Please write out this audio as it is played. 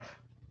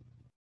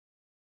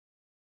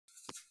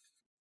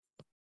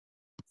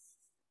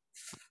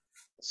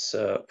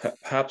So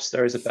perhaps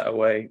there is a better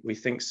way. We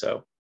think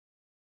so.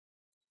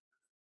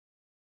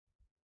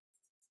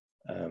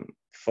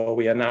 For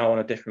we are now on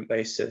a different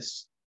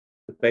basis,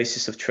 the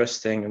basis of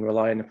trusting and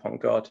relying upon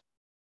God.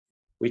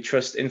 We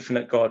trust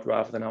infinite God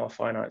rather than our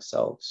finite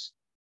selves.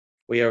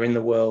 We are in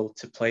the world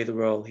to play the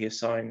role he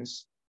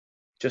assigns,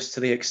 just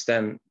to the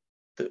extent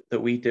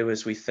that we do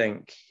as we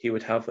think he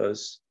would have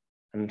us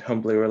and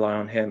humbly rely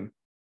on him,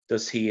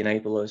 does he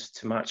enable us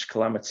to match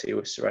calamity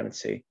with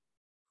serenity.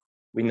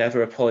 We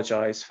never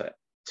apologize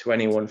to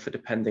anyone for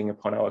depending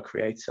upon our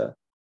Creator.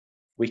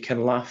 We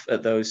can laugh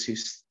at those who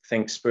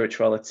think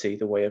spirituality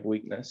the way of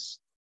weakness.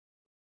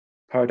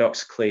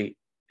 Paradoxically,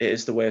 it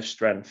is the way of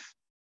strength.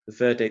 The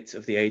verdict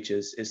of the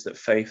ages is that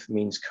faith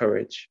means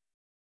courage.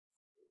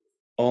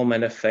 All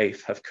men of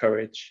faith have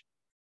courage.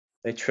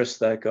 They trust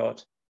their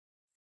God.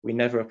 We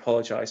never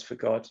apologize for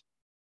God.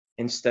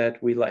 Instead,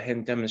 we let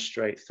him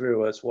demonstrate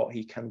through us what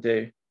he can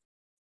do.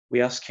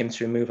 We ask him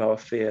to remove our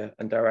fear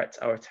and direct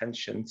our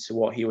attention to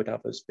what he would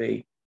have us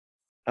be.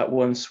 At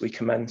once, we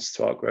commence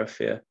to outgrow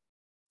fear.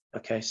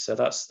 Okay, so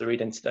that's the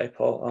reading today,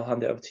 Paul. I'll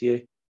hand it over to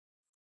you.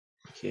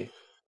 Thank you.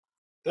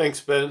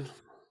 Thanks, Ben.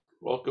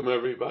 Welcome,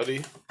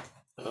 everybody.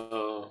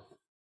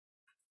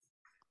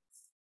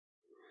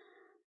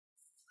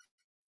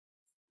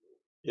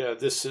 Yeah,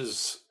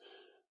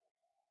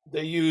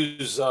 they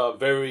use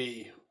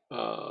very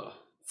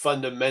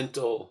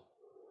fundamental,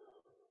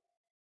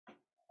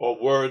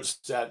 or words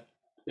that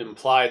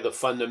imply the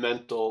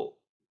fundamental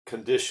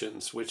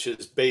conditions, which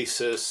is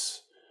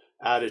basis,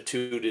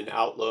 attitude, and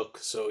outlook.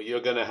 So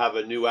you're going to have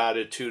a new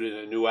attitude and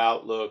a new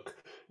outlook.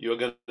 You're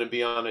going to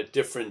be on a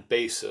different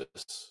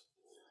basis.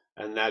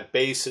 And that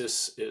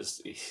basis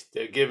is,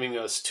 they're giving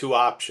us two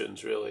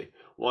options, really.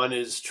 One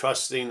is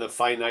trusting the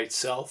finite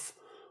self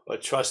or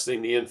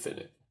trusting the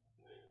infinite.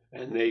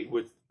 And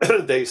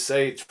they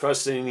say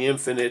trusting the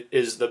infinite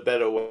is the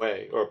better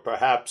way, or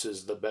perhaps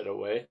is the better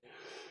way.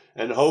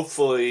 And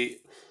hopefully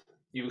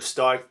you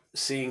start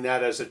seeing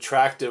that as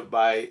attractive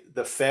by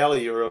the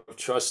failure of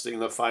trusting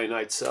the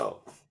finite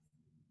self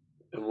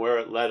and where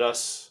it led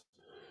us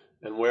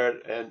and where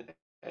it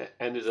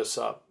ended us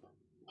up.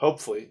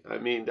 Hopefully. I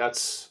mean,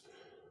 that's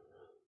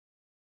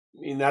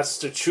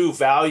the true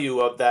value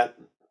of that,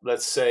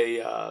 let's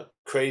say,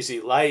 crazy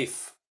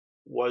life,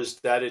 was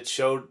that it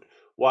showed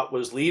what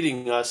was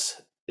leading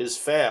us has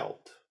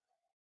failed,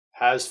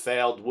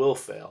 will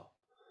fail.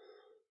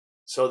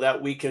 So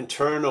that we can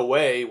turn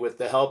away with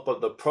the help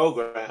of the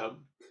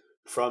program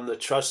from the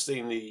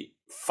trusting the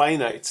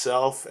finite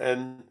self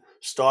and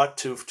start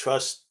to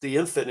trust the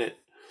infinite.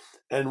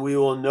 And we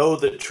will know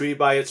the tree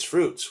by its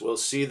fruits. We'll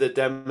see the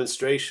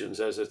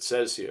demonstrations, as it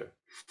says here.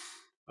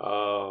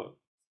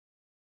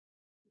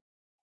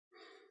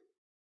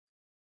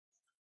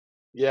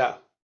 Yeah,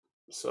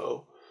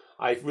 so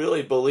I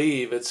really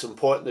believe it's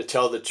important to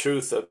tell the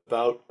truth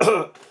about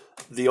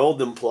the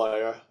old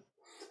employer,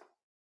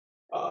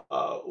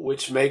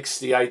 which makes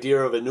the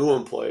idea of a new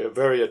employer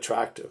very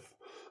attractive.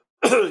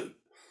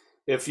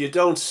 If you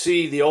don't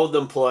see the old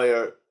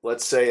employer,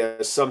 let's say,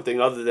 as something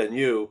other than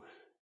you,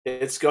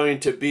 it's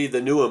going to be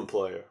the new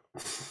employer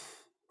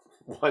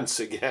once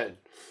again.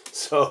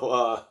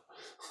 So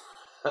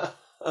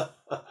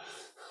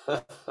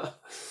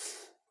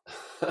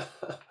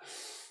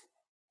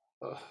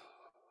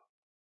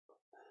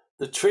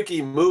the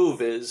tricky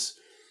move is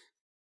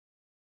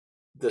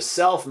the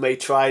self may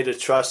try to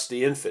trust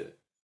the infinite,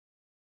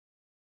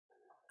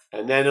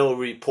 and then it'll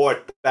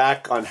report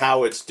back on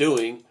how it's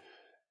doing.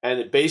 And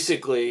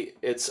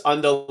its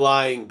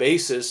underlying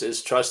basis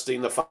is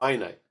trusting the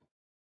finite.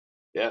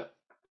 Yeah.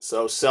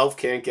 So self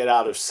can't get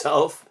out of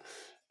self.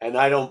 And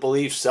I don't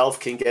believe self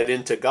can get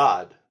into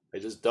God. I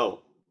just don't.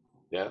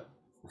 Yeah.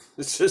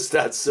 It's just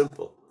that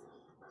simple.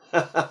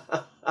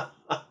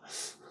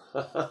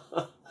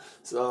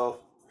 So,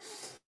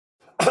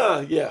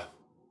 yeah.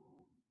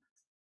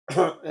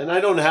 And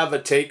I don't have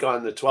a take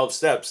on the 12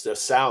 steps. They're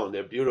sound.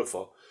 They're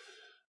beautiful.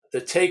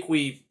 The take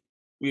we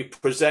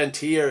present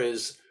here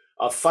is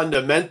a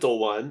fundamental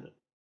one,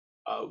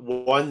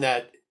 one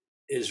that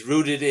is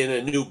rooted in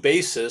a new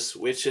basis,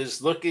 which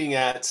is looking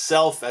at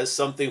self as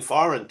something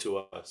foreign to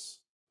us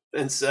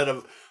instead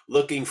of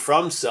looking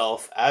from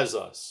self as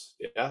us.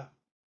 Yeah.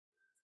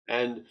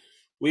 And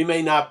we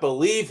may not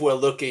believe we're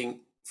looking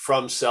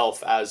from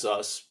self as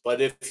us, but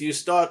if you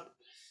start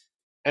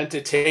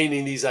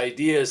entertaining these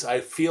ideas, I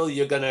feel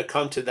you're going to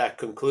come to that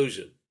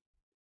conclusion.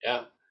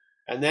 Yeah.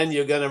 And then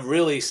you're going to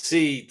really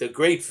see the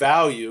great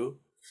value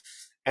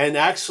and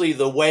actually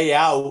the way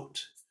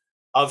out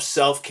of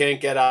self can't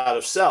get out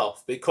of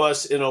self,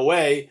 because in a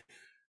way,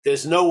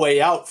 there's no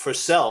way out for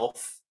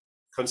self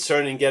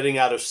concerning getting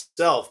out of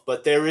self,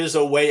 but there is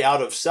a way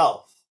out of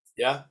self.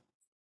 Yeah.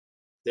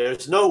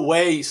 There's no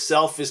way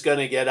self is going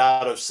to get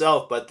out of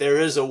self, but there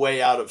is a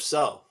way out of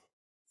self.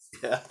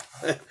 Yeah.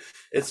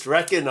 It's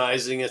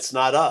recognizing it's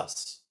not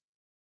us.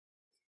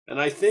 And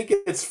I think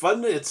it's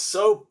fun. It's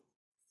so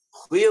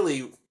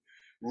clearly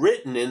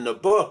written in the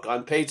book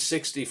on page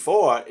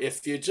 64.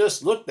 If you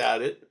just looked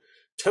at it,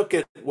 took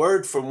it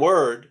word from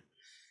word,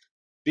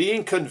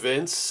 being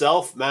convinced,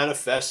 self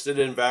manifested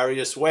in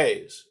various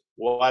ways.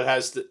 What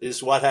has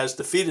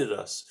defeated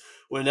us.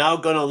 We're now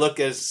going to look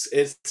at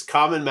its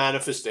common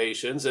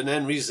manifestations, and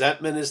then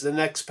resentment is the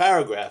next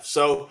paragraph.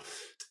 So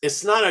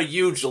it's not a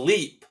huge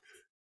leap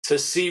to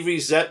see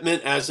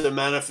resentment as a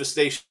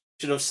manifestation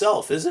of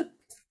self, is it?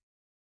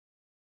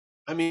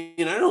 I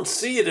mean, I don't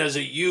see it as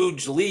a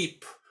huge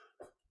leap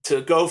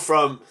to go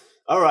from,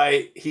 all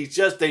right,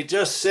 they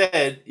just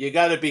said you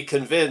got to be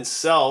convinced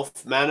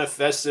self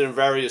manifested in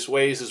various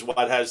ways is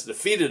what has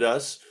defeated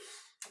us.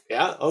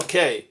 Yeah,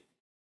 okay.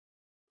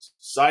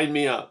 Sign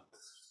me up.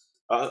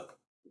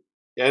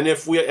 And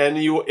if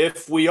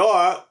we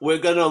are, we're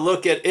going to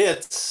look at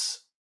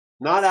its,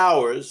 not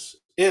ours,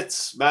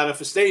 its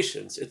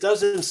manifestations. It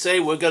doesn't say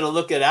we're going to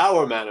look at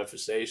our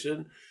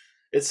manifestation.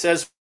 It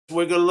says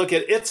we're going to look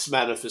at its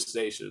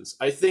manifestations.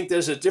 I think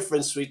there's a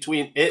difference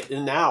between it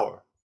and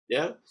our.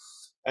 Yeah.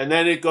 And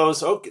then it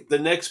goes, okay, the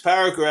next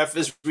paragraph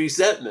is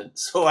resentment.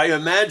 So I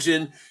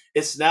imagine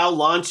it's now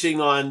launching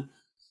on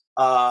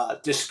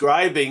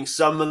describing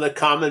some of the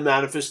common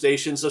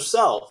manifestations of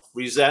self: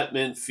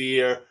 resentment,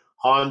 fear,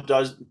 harm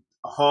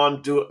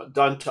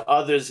done to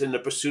others in the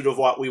pursuit of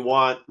what we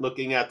want,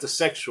 looking at the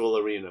sexual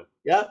arena.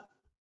 Yeah?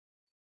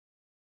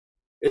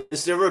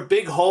 Is there a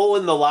big hole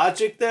in the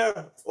logic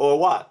there, or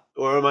what?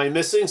 Or am I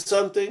missing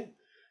something?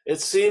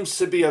 It seems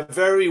to be a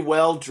very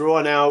well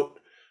drawn out,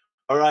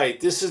 all right,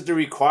 this is the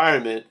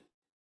requirement.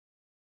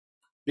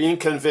 Being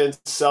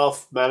convinced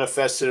self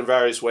manifested in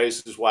various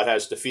ways is what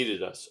has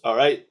defeated us. All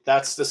right,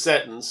 that's the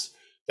sentence.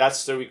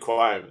 That's the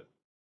requirement.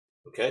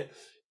 Okay,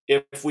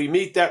 if we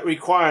meet that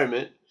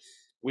requirement,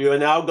 we are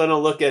now going to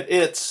look at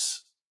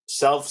its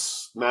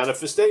self's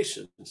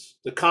manifestations,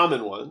 the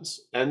common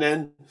ones. And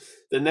then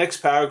the next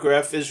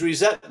paragraph is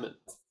resentment,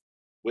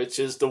 which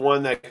is the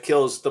one that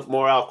kills the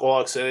more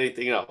alcoholics than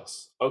anything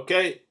else.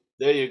 Okay,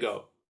 there you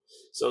go.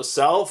 So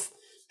self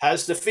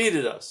has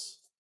defeated us.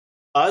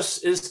 Us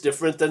is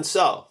different than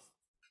self.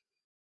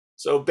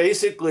 So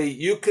basically,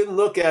 you can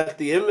look at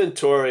the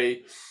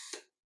inventory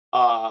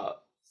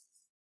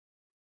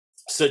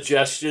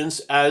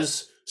suggestions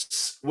as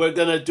we're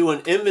going to do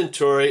an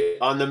inventory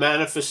on the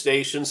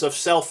manifestations of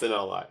self in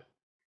our life.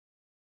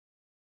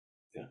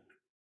 Yeah.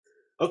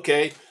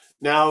 Okay,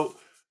 now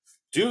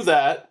do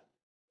that,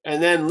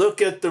 and then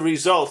look at the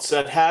results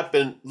that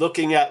happen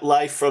looking at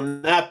life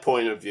from that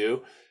point of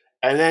view,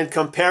 and then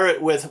compare it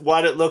with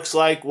what it looks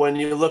like when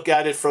you look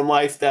at it from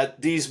life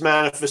that these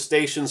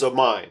manifestations are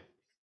mine.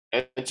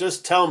 And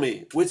just tell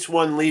me which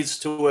one leads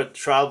to a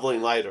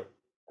traveling lighter.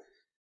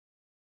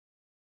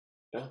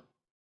 Yeah.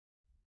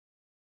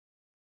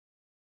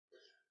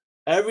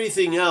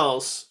 Everything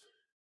else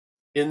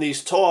in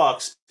these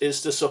talks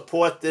is to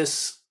support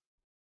this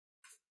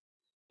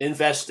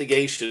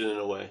investigation in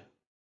a way.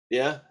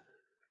 Yeah.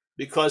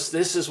 Because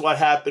this is what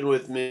happened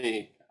with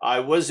me.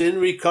 I was in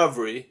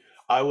recovery.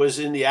 I was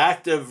in the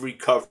act of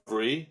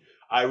recovery.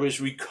 I was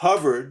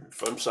recovered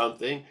from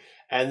something.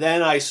 And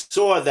then I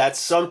saw that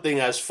something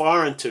as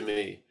foreign to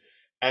me.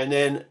 And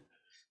then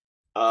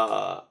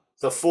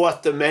the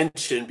fourth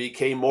dimension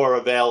became more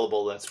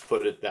available. Let's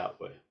put it that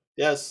way.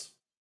 Yes.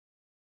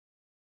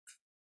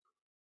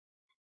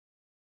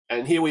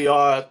 And here we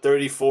are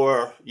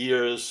 34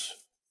 years.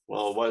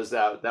 Well, was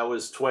that? That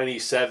was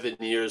 27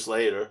 years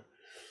later.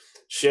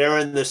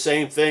 Sharing the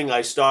same thing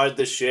I started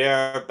to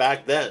share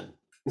back then.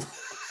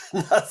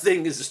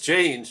 Nothing has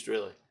changed,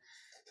 really.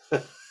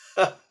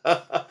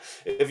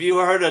 If you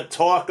heard a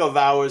talk of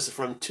ours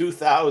from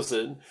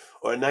 2000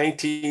 or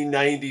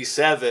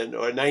 1997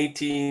 or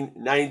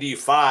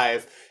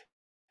 1995,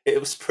 it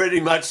was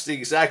pretty much the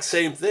exact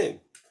same thing.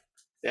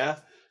 Yeah,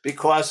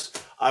 because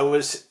I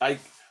was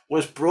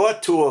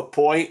brought to a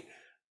point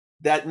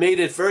that made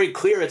it very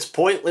clear it's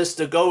pointless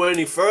to go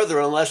any further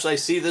unless I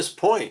see this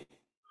point,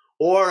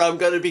 or I'm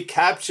going to be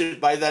captured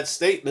by that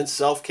statement,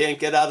 self can't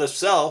get out of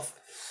self.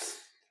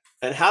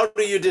 And how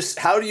do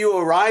you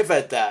arrive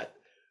at that?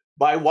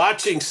 By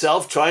watching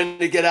self trying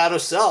to get out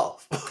of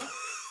self.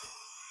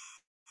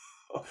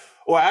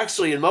 Or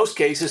actually, in most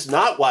cases,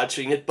 not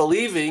watching it,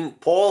 believing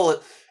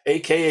Paul,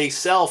 aka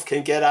self,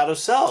 can get out of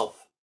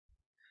self.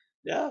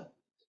 Yeah.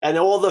 And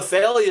all the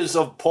failures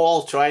of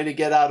Paul trying to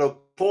get out of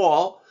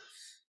Paul,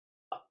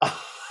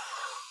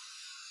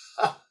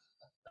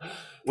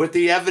 with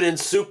the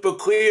evidence super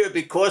clear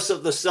because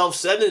of the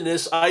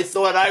self-centeredness, I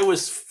thought I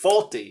was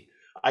faulty.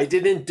 I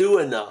didn't do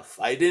enough.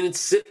 I didn't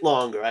sit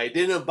longer. I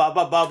didn't blah,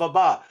 blah, blah, blah,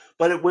 blah.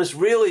 But it was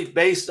really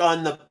based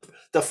on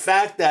the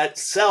fact that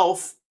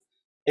self,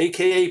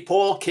 aka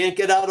Paul, can't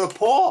get out of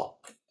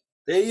Paul.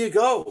 There you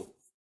go.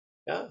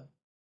 Yeah.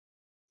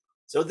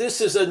 So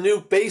this is a new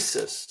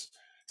basis.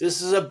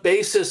 This is a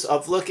basis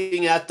of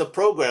looking at the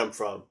program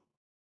from.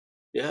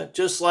 Yeah.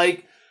 Just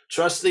like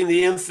trusting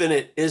the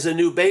infinite is a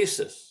new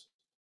basis.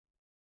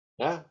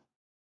 Yeah.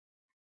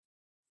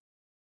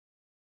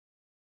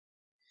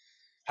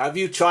 Have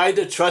you tried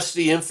to trust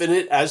the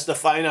infinite as the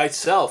finite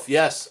self?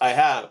 Yes, I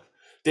have.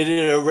 Did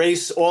it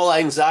erase all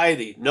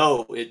anxiety?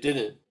 No, it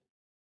didn't.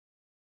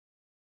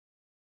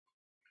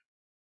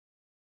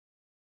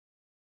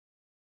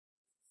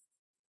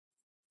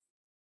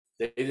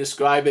 They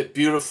describe it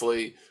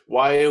beautifully.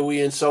 Why are we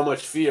in so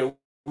much fear?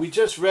 We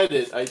just read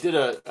it.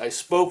 I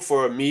spoke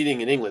for a meeting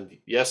in England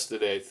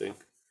yesterday, I think.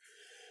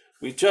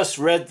 We just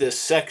read this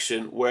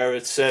section where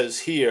it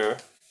says here,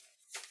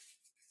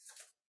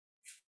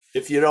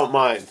 if you don't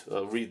mind,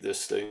 I'll read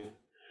this thing.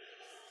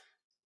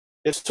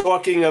 It's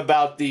talking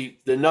about the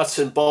nuts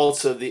and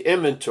bolts of the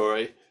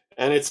inventory,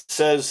 and it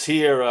says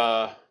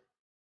here,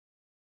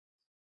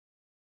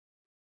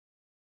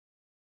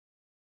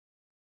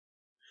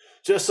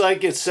 just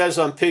like it says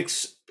on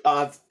page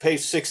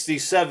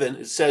 67,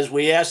 it says,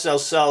 we ask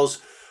ourselves,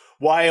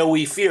 why are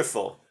we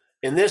fearful?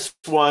 In this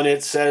one,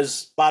 it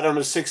says, bottom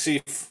of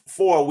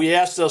 64, we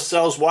ask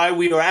ourselves why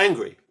we are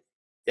angry.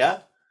 Yeah?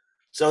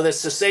 So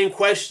that's the same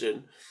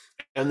question.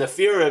 And the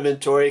fear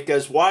inventory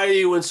goes, why are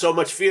you in so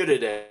much fear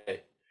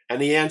today?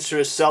 And the answer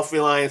is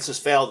self-reliance has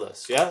failed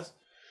us. Yes?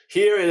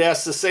 Here it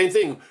asks the same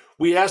thing.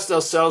 We asked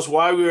ourselves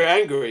why we were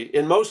angry.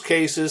 In most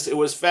cases, it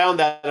was found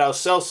that our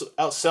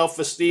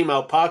self-esteem,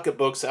 our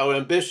pocketbooks, our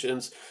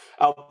ambitions,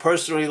 our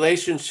personal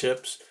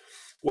relationships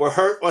were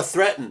hurt or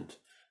threatened.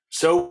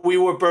 So we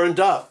were burned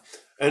up.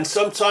 And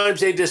sometimes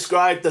they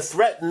describe the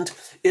threatened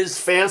is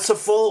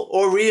fanciful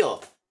or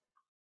real.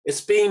 It's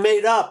being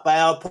made up by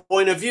our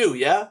point of view,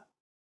 yeah?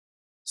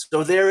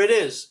 So there it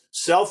is.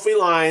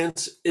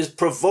 Self-reliance is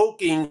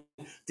provoking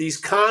these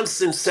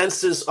constant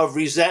senses of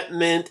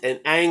resentment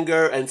and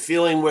anger and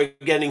feeling we're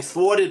getting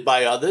thwarted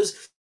by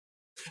others.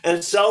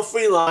 And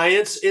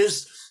self-reliance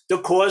is the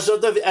cause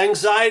of the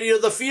anxiety or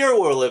the fear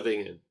we're living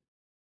in.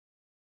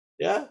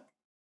 Yeah?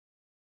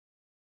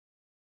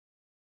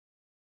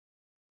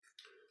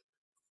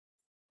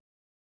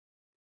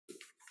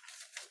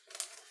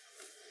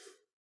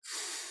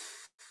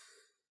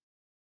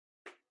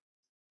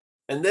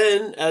 And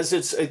then as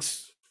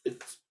it's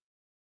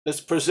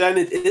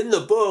presented in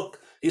the book,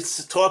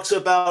 it talks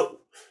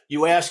about,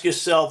 you ask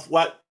yourself,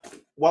 what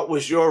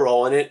was your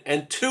role in it?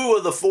 And two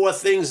of the four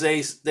things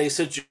they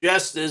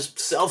suggest is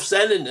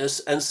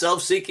self-centeredness and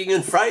self-seeking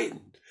and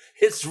frightened.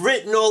 It's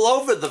written all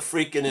over the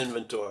freaking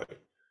inventory.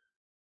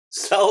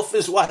 Self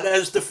is what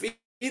has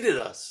defeated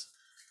us.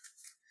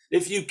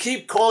 If you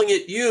keep calling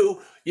it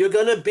you, you're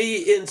going to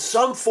be in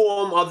some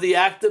form of the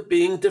act of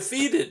being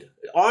defeated,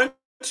 aren't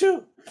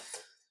you?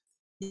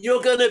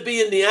 You're going to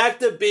be in the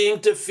act of being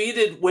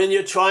defeated when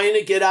you're trying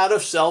to get out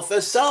of self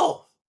as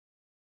self.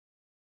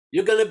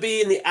 You're going to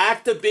be in the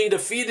act of being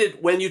defeated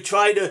when you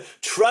try to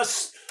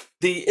trust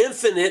the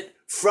infinite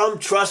from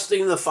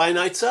trusting the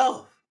finite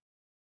self.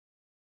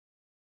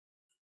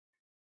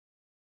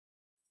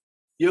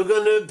 You're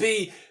going to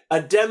be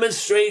a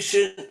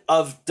demonstration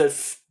of the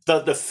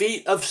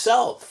defeat of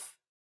self.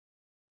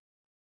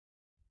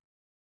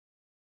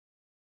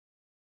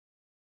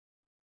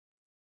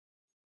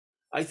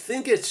 I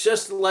think it's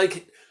just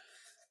like,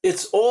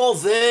 it's all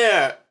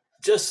there,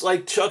 just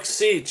like Chuck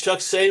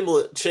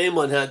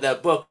Chamberlain had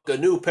that book, A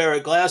New Pair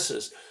of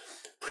Glasses.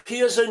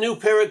 Here's a new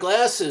pair of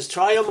glasses,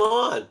 try them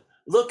on.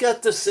 Look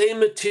at the same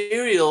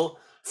material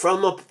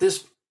from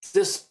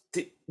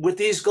with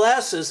these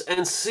glasses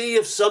and see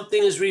if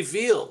something is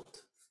revealed.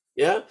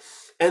 Yeah?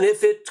 And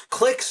if it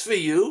clicks for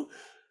you,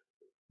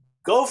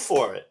 go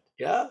for it.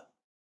 Yeah?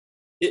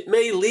 It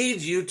may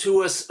lead you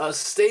to a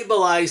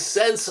stabilized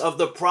sense of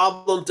the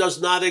problem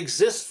does not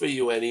exist for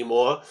you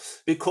anymore,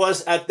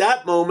 because at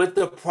that moment,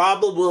 the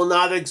problem will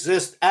not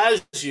exist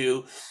as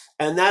you.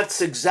 And that's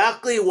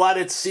exactly what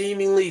it's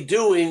seemingly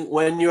doing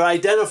when you're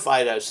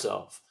identified as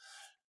self.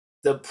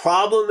 The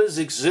problem is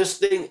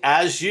existing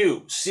as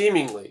you,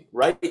 seemingly,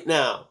 right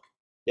now.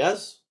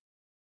 Yes?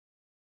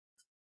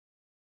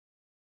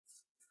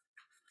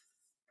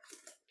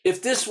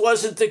 If this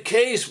wasn't the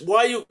case,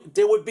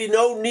 there would be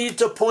no need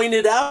to point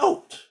it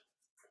out.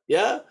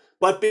 Yeah?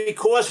 But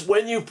because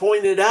when you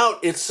point it out,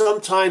 it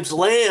sometimes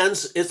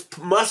lands, it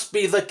must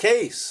be the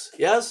case.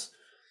 Yes?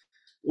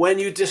 When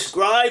you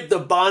describe the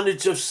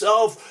bondage of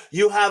self,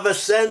 you have a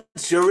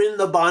sense you're in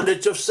the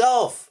bondage of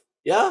self.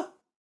 Yeah?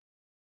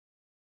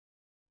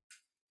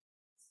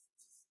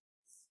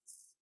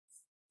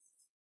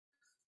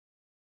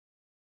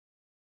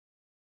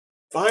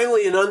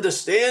 Finally, an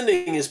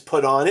understanding is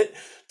put on it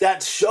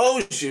that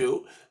shows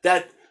you,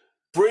 that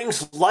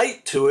brings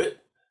light to it,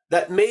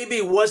 that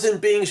maybe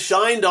wasn't being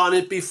shined on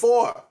it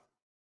before.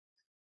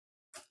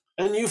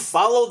 And you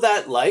follow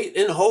that light,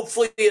 and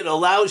hopefully it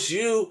allows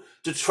you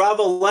to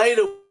travel light,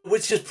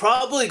 which is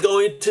probably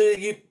going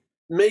to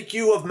make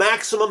you of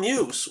maximum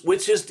use,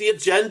 which is the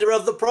agenda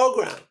of the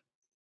program,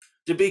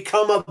 to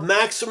become of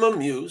maximum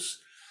use.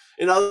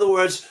 In other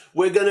words,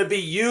 we're going to be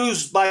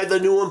used by the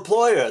new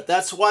employer.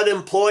 That's what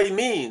employ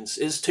means,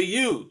 is to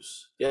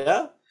use.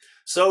 Yeah?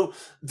 So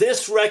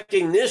this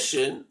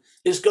recognition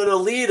is going to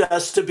lead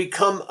us to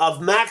become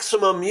of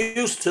maximum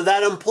use to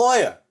that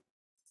employer.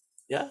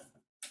 Yeah?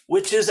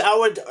 Which is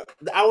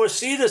our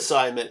seed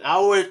assignment,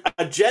 our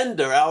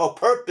agenda, our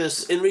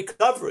purpose in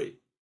recovery.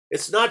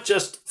 It's not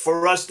just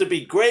for us to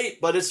be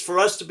great, but it's for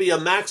us to be a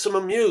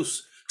maximum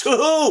use. To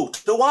who?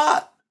 To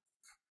what?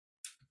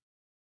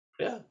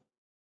 Yeah.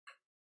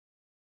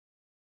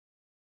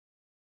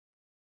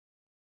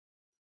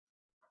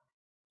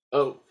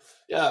 Oh,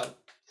 yeah.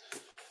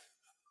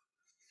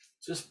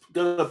 Just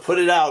gonna put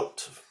it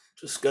out.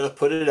 Just gonna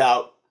put it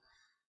out.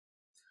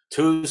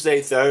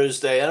 Tuesday,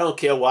 Thursday, I don't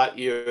care what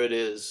year it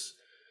is.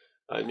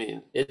 I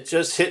mean, it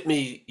just hit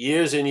me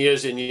years and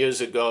years and years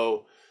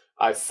ago.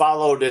 I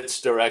followed its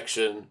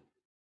direction.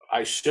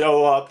 I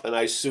show up and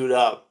I suit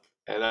up,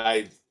 and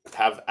I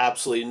have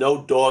absolutely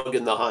no dog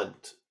in the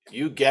hunt.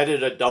 You get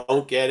it or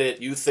don't get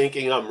it, you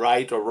thinking I'm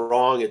right or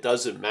wrong, it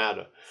doesn't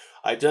matter.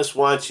 I just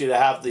want you to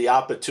have the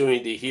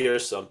opportunity to hear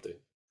something.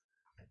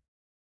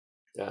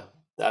 Yeah,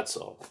 that's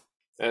all.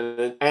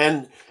 And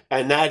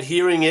that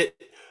hearing it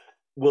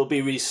will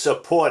be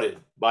supported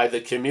by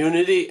the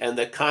community and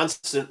the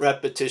constant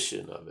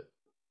repetition of it.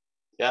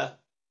 Yeah.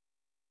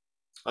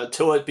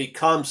 Until it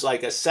becomes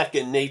like a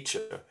second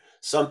nature,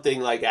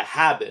 something like a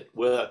habit,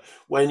 where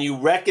when you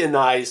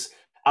recognize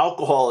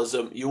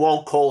alcoholism, you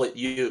won't call it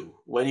you.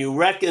 When you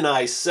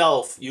recognize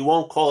self, you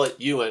won't call it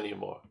you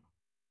anymore.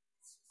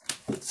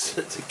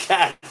 The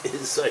cat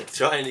is like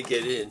trying to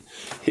get in.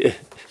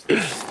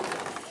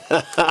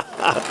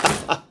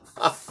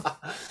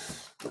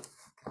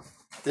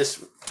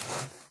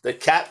 The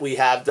cat we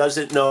have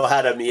doesn't know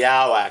how to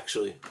meow,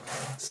 actually.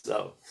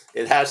 So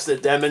it has to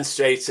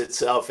demonstrate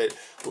itself. It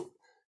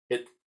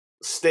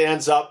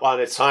stands up on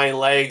its hind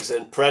legs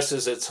and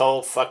presses its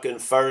whole fucking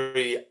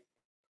furry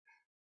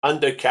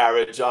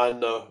undercarriage on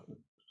the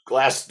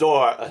glass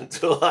door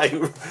until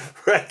I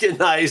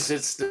recognize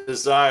its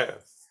desire.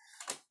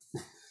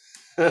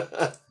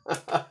 It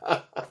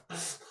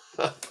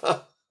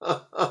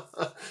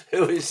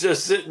was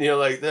just sitting here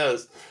like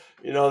this.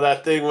 You know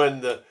that thing when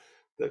the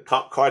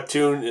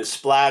cartoon is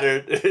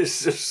splattered?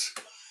 It's just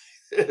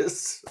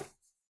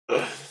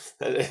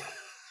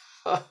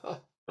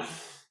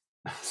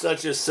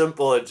such a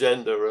simple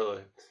agenda,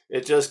 really.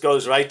 It just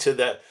goes right to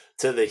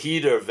the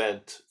heater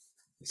vent.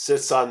 It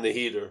sits on the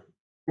heater.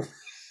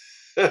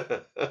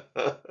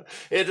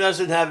 It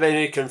doesn't have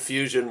any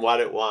confusion what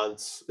it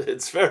wants.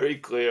 It's very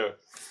clear.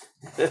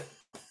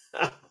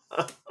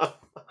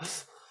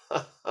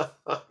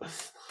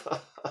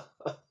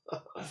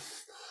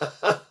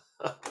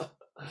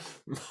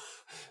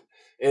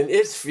 In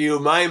its view,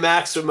 my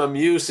maximum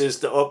use is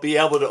to be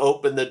able to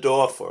open the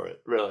door for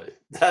it, really.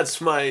 That's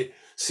my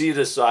seed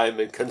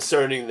assignment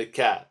concerning the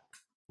cat.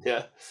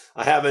 Yeah.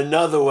 I have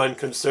another one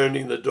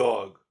concerning the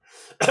dog.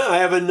 I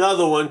have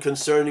another one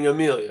concerning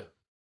Amelia.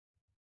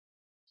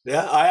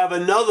 Yeah. I have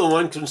another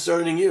one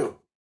concerning you.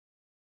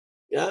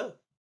 Yeah.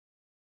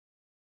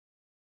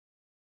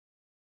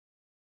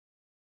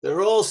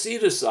 They're all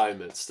seed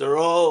assignments. They're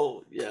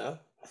all, yeah.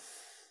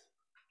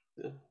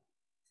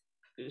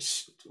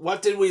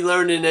 What did we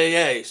learn in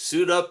AA?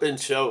 Suit up and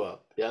show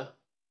up. Yeah.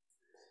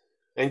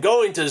 And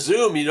going to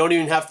Zoom, you don't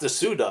even have to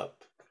suit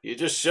up. You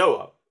just show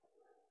up.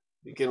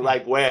 You can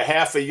like wear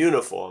half a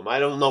uniform. I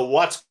don't know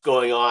what's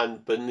going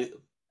on,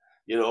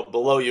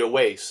 below your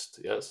waist.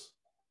 Yes.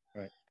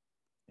 Right.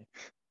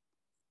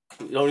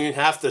 You don't even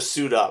have to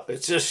suit up.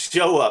 It's just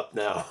show up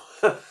now.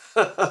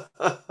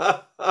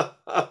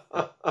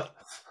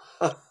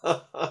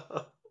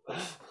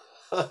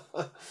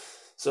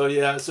 So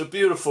yeah, it's a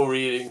beautiful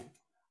reading.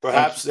 Thank you.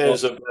 Perhaps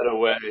there's a better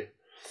way.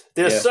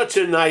 There's Yeah. such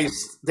a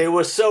nice. They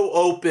were so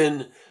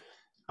open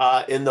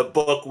in the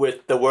book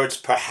with the words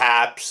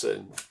perhaps,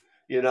 and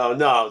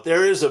no,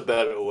 there is a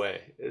better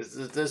way.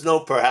 There's no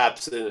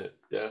perhaps in it.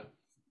 Yeah.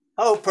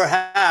 Oh,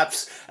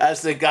 perhaps,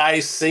 as the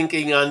guy's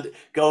sinking on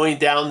going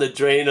down the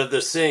drain of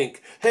the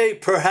sink. Hey,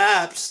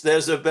 perhaps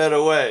there's a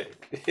better way.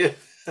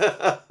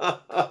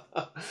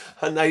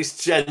 A nice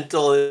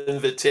gentle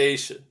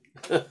invitation.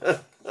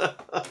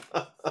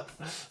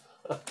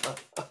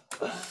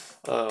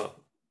 Oh,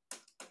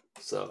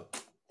 so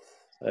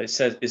It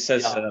says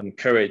yeah.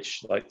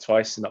 courage like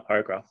twice in that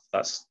paragraph.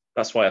 That's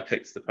why I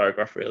picked the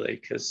paragraph, really,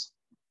 because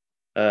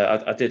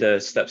I did a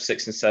step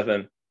 6 and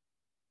 7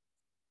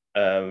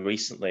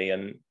 recently,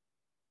 and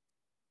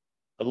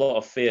a lot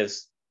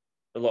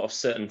of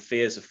certain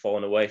fears have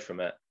fallen away from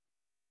it,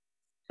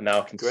 and now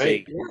I can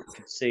Great.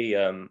 see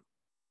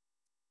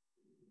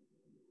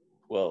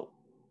well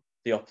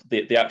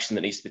the action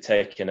that needs to be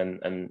taken,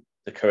 and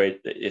the courage.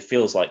 It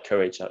feels like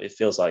courage. It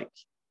feels like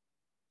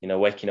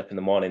waking up in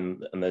the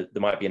morning and there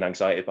might be an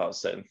anxiety about a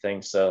certain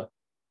thing. So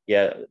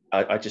yeah,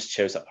 I just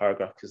chose that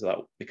paragraph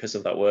because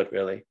of that word,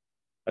 really.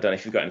 I don't know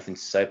if you've got anything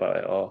to say about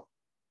it or.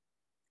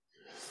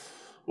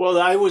 Well,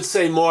 I would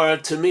say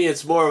to me,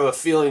 it's more of a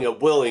feeling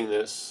of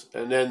willingness.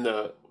 And then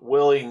the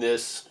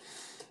willingness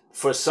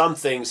for some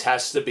things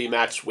has to be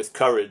matched with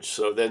courage.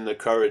 So then the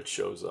courage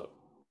shows up.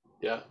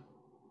 Yeah.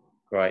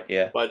 Right.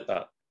 Yeah. But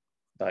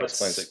That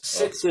explains it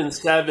well. 6 and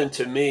 7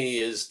 to me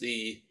is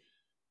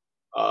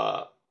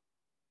uh,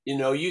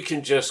 you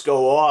can just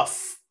go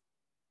off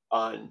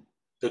on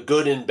the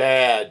good and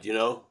bad,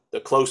 the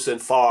close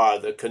and far,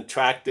 the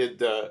contracted,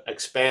 the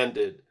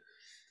expanded,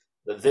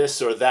 the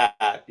this or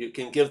that. You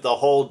can give the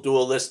whole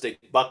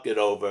dualistic bucket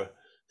over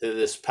to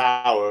this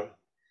power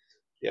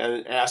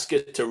and ask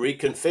it to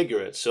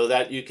reconfigure it so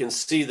that you can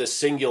see the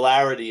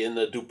singularity in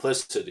the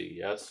duplicity.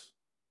 Yes.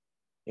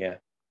 Yeah.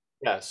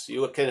 Yes,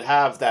 you can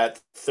have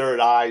that third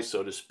eye,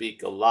 so to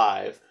speak,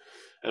 alive.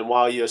 And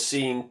while you're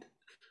seeing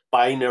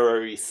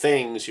binary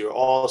things, you're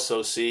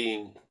also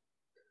seeing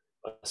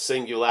a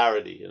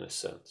singularity in a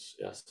sense.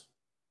 Yes.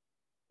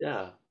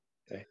 Yeah.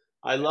 Okay.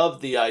 I love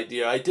the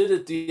idea. I did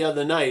it the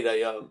other night.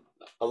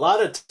 A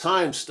lot of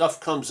times stuff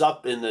comes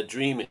up in the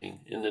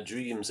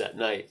dreams at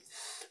night,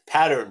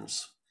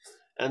 patterns.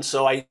 And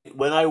so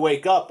when I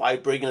wake up, I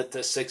bring it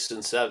to 6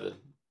 and 7.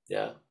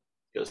 Yeah.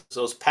 Because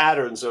those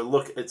patterns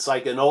it's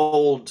like an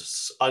old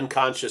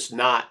unconscious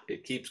knot.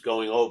 It keeps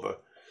going over.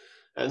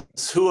 And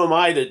who am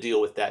I to deal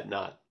with that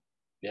knot?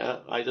 Yeah.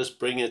 I just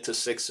bring it to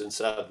 6 and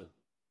 7.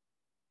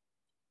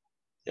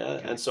 Yeah.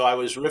 Okay. And so I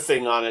was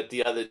riffing on it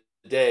the other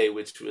day,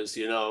 which was,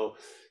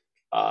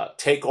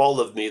 take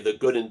all of me, the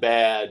good and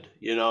bad,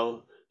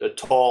 the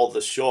tall, the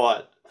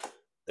short,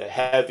 the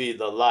heavy,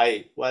 the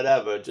light,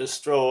 whatever.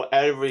 Just throw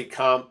every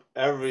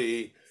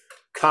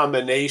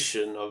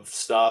combination of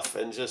stuff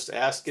and just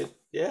ask it.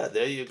 Yeah,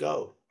 there you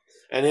go.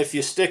 And if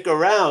you stick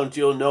around,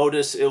 you'll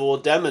notice it will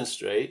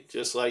demonstrate,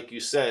 just like you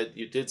said,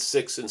 you did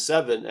 6 and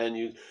 7,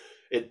 and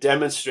it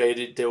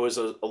demonstrated there was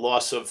a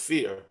loss of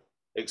fear.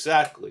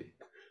 Exactly.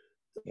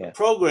 Yeah. The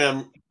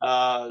program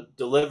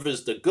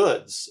delivers the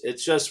goods. It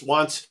just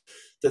wants,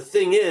 the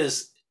thing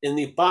is, in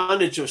the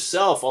bondage of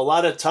self, a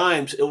lot of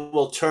times it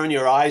will turn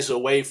your eyes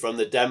away from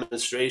the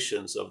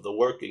demonstrations of the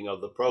working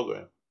of the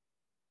program.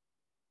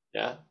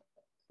 Yeah.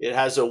 It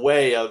has a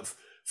way of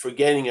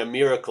forgetting a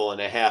miracle in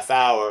a half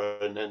hour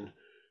and then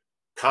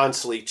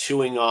constantly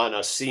chewing on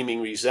a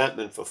seeming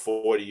resentment for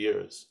 40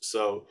 years.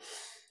 So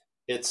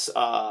it's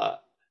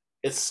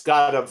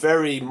got a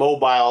very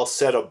mobile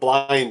set of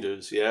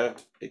blinders. Yeah.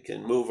 It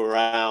can move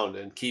around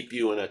and keep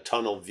you in a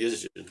tunnel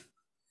vision.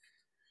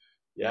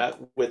 Yeah.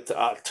 With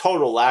a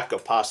total lack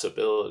of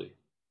possibility.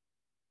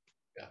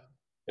 Yeah.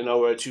 In other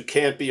words, you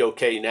can't be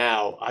okay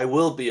now. I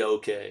will be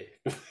okay.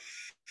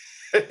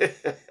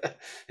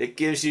 It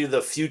gives you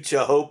the future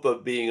hope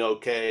of being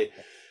okay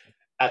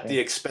at the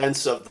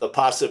expense of the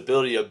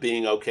possibility of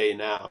being okay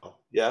now.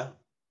 Yeah.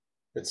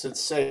 It's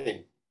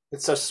insane.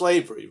 It's a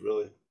slavery,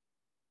 really.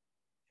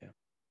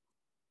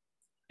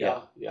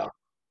 Yeah.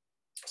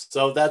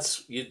 So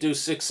you do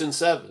 6 and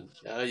 7.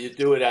 You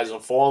do it as a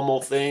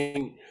formal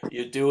thing.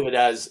 You do it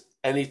as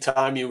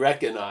anytime you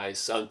recognize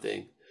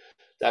something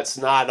that's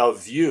not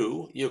of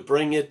you, you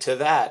bring it to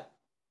that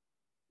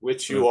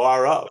which you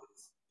are of.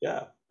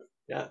 Yeah.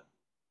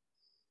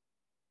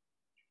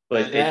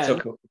 But it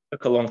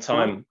took a long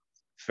time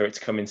for it to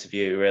come into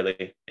view.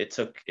 Really, it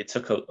took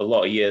a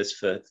lot of years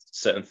for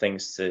certain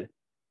things to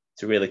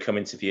really come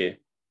into view.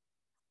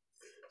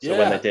 So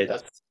when they did,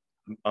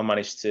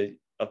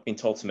 I've been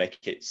told to make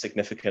it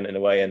significant in a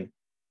way and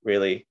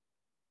really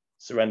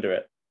surrender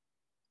it,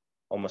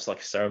 almost like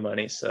a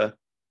ceremony. So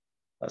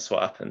that's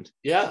what happened.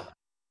 Yeah,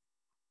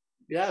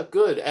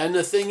 good. And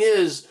the thing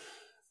is,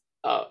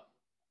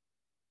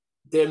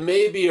 there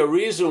may be a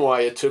reason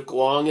why it took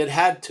long. It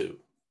had to.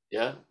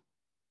 Yeah.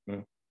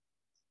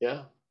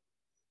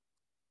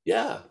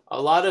 Yeah.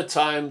 A lot of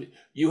time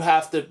you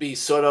have to be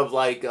sort of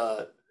like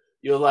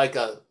you're like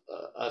a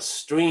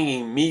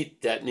stringy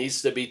meat that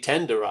needs to be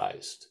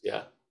tenderized.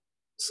 Yeah.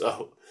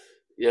 So,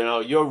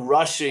 you're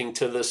rushing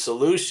to the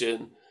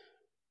solution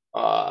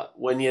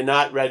when you're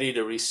not ready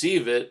to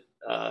receive it.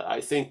 I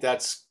think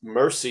that's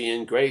mercy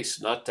and grace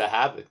not to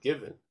have it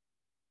given.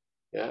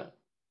 Yeah.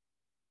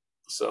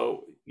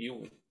 So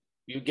you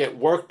get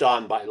worked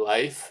on by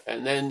life,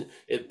 and then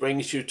it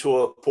brings you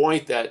to a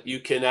point that you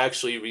can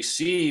actually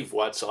receive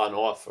what's on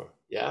offer.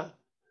 Yeah.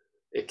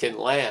 It can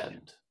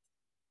land.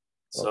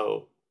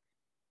 So,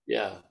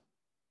 yeah.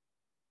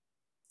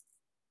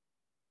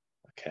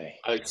 Okay.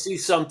 I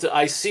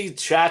see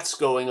chats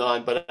going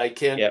on, but I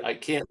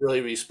can't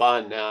really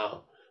respond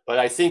now. But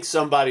I think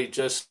somebody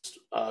just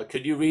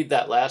could you read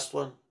that last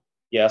one?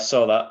 Yeah, I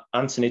saw that.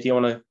 Anthony, do you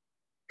want to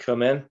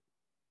come in?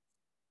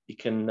 You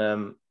can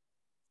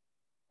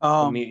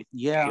unmute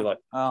yeah. if you like.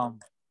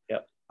 Yeah.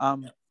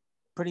 I'm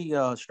pretty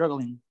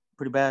struggling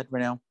pretty bad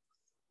right now.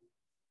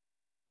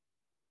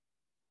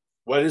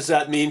 What does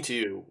that mean to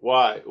you?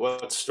 Why?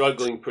 What's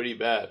struggling pretty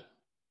bad?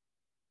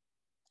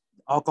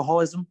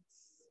 Alcoholism.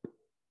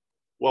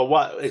 Well,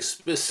 what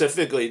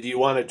specifically do you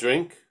want to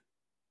drink?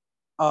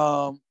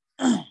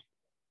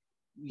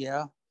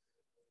 Yeah.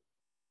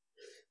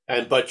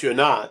 But you're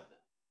not.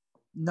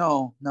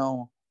 No.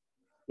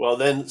 Well,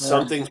 then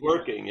something's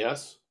working,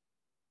 yes?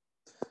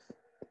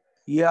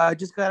 Yeah, I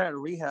just got out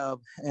of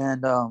rehab,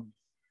 and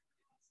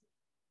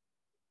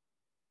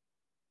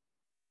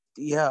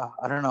yeah,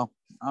 I don't know.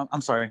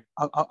 I'm sorry.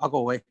 I'll go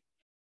away.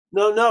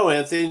 No,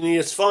 Anthony,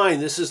 it's fine.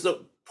 This is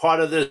the part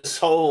of this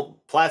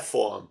whole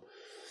platform.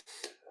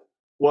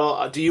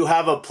 Well, do you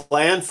have a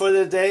plan for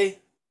the day?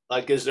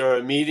 Like, is there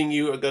a meeting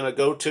you are going to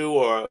go to,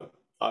 or do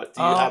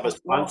you have a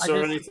sponsor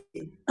or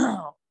anything?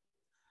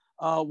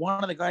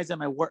 One of the guys at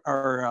my work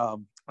or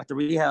at the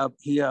rehab,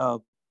 he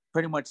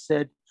pretty much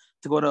said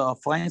to go to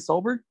Flying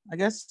Sober, I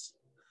guess.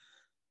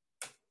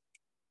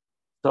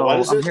 So what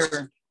is I'm it?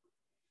 here.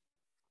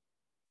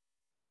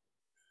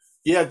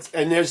 Yeah,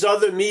 and there's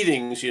other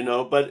meetings,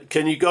 but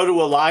can you go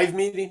to a live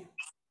meeting?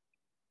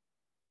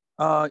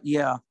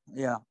 Yeah.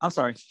 I'm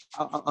sorry.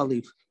 I'll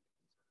leave.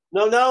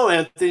 No,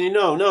 Anthony,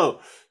 no.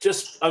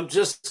 I'm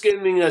just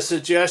giving a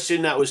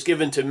suggestion that was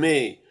given to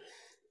me.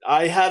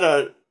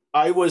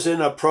 I was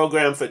in a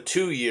program for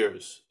 2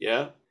 years,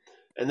 yeah,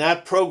 and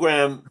that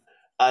program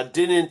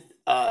didn't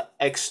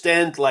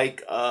extend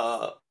like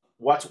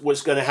what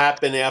was going to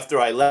happen after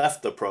I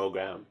left the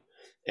program,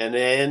 and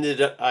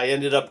I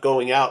ended up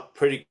going out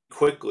pretty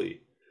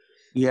quickly.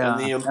 And Yeah,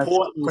 the that's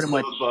importance pretty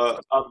much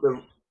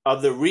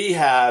of the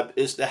rehab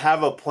is to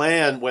have a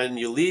plan when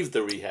you leave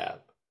the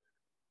rehab.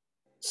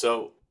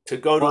 So to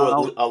go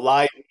well. to a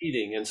live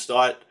meeting and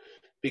start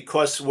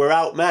because we're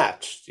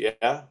outmatched,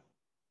 yeah,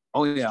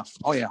 Oh yeah,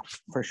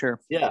 for sure.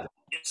 yeah.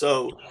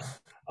 So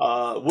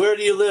where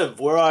do you live?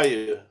 Where are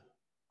you?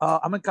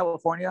 I'm in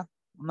California.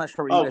 I'm not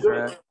sure where you Oh, guys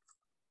are good. at.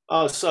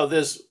 Oh, so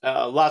there's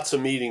lots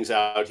of meetings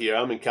out here.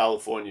 I'm in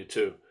California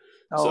too.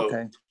 Oh, So,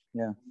 okay.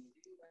 Yeah.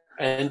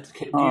 and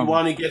do you Um.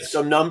 want to get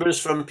some numbers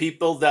from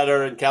people that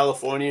are in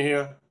California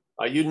here?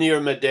 Are you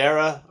near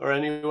Madera or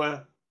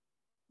anywhere?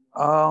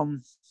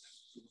 Um.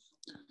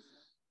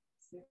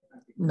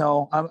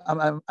 No,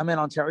 I'm in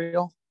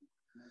Ontario.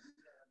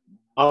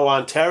 Oh,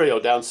 Ontario,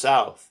 down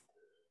south.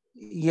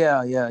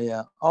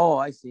 Yeah. Oh,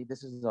 I see.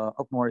 This is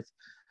up north.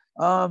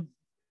 Um.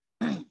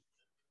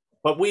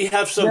 But we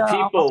have some Yeah,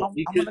 people.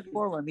 We I'm could, gonna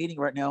go to a meeting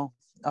right now.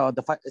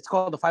 It's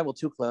called the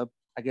 502 Club.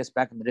 I guess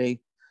back in the day,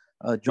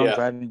 drunk yeah,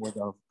 driving was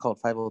called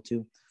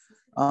 502.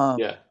 Um.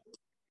 yeah.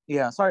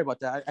 Yeah. Sorry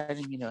about that. I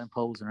didn't mean to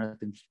impose or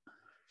anything.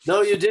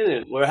 No, you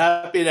didn't. We're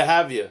happy to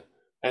have you.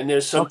 And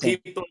there's some Okay.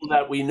 people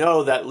that we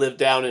know that live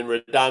down in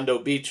Redondo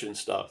Beach and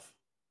stuff.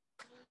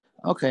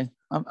 Okay.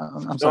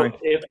 I'm sorry. So,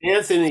 if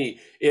Anthony,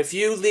 if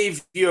you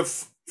leave your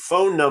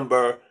phone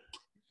number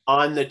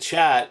on the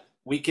chat,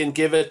 we can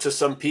give it to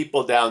some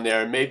people down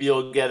there, and maybe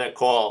you'll get a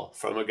call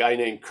from a guy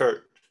named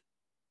Kurt,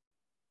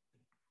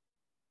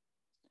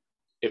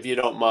 if you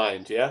don't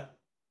mind. Yeah.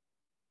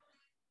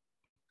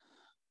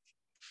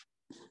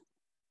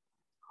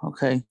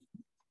 Okay.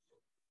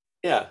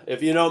 Yeah,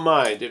 if you don't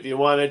mind, if you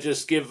want to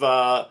just give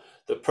the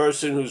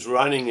person who's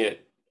running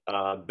it,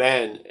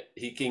 Ben,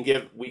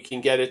 we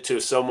can get it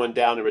to someone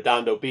down in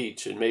Redondo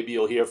Beach, and maybe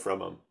you'll hear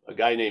from him. A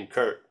guy named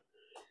Kurt.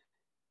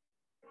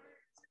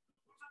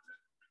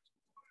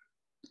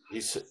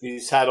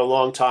 He's had a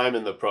long time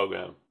in the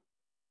program.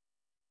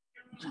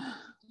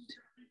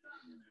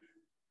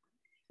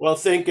 Well,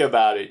 think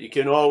about it. You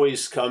can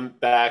always come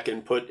back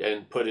and put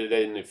it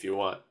in if you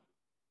want.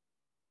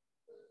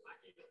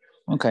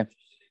 Okay.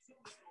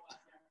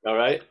 All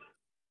right.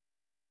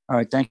 All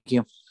right. Thank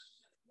you.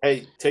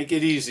 Hey, take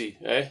it easy,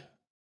 eh?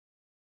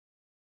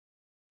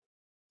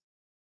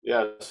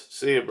 Yeah.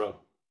 See you, bro.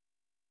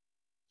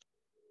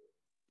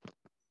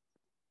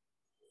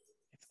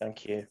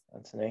 Thank you,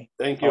 Anthony.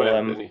 Thank you,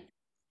 Anthony.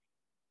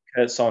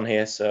 Kurt's on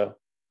here, so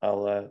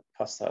I'll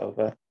pass that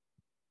over.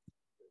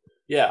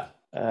 Yeah,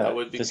 that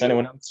would be does good.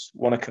 anyone else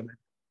want to come in?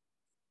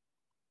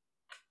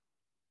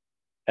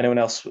 Anyone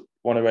else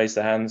want to raise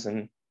their hands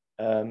and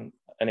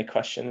any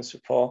questions for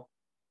Paul?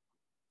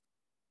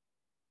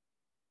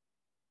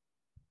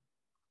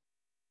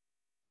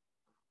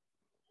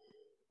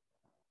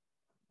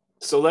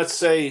 So let's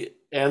say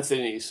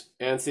Anthony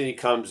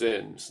comes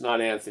in. It's not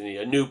Anthony.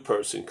 A new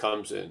person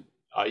comes in.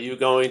 Are you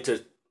going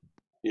to,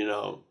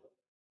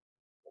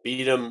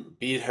 beat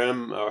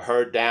him or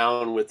her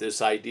down with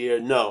this idea?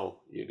 No,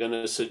 you're going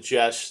to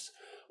suggest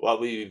what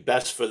would be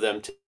best for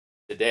them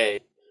today.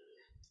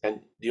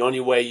 And the only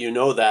way you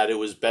know that it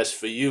was best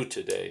for you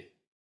today,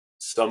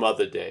 some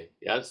other day,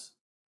 yes?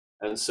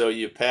 And so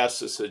you pass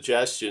the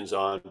suggestions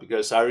on,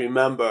 because I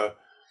remember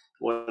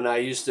when I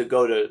used to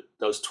go to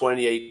those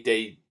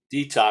 28-day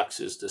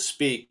detoxes to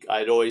speak,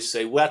 I'd always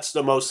say, what's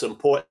the most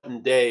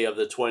important day of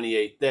the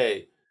 28th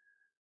day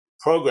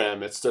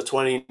program? It's the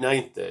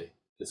 29th day.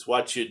 It's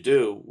what you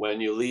do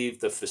when you leave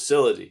the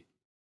facility.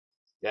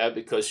 Yeah,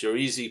 because you're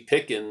easy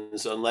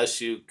pickings unless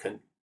you can,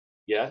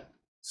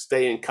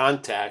 stay in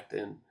contact,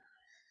 and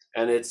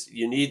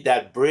you need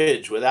that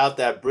bridge. Without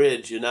that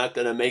bridge, you're not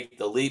going to make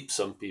the leap.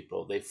 Some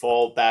people, they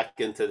fall back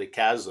into the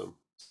chasm.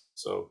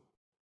 So,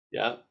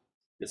 yeah,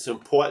 it's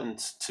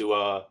important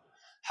to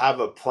have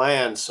a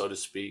plan, so to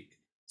speak,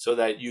 so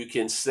that you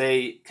can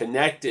stay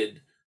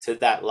connected to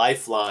that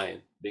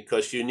lifeline,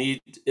 because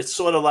it's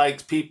sort of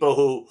like people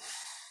who,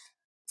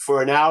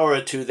 for an hour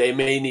or two, they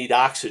may need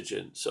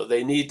oxygen. So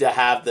they need to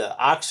have the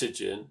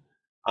oxygen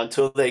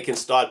until they can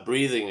start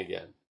breathing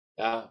again.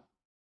 Yeah.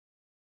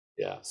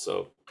 Yeah.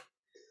 So,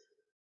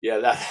 yeah,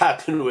 that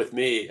happened with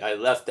me. I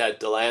left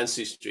at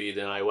Delancey Street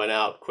and I went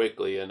out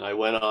quickly, and I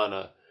went on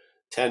a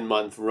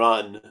 10-month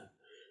run,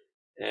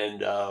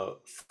 and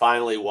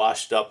finally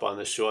washed up on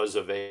the shores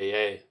of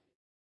AA.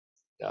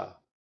 Yeah.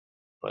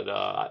 But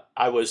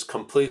I was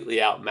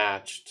completely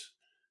outmatched.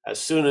 As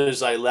soon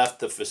as I left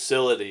the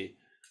facility,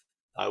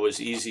 I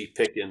was easy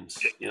pickings.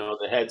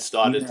 The head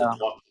started to Yeah.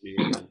 talk to me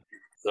again.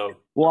 So,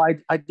 Well,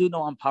 I do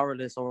know I'm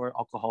powerless over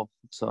alcohol.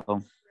 So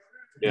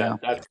yeah, yeah.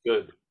 that's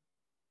good.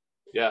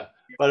 Yeah.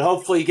 But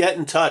hopefully get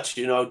in touch,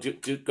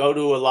 go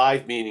to a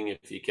live meeting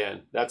if you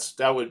can.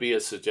 That would be a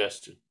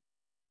suggestion.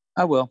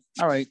 I will.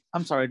 All right.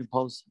 I'm sorry to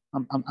pose.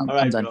 All I'm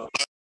right, done. bro.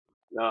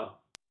 No.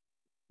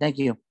 Thank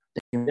you.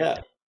 Thank you. Yeah.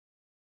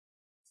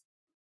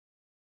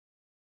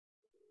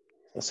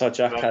 I saw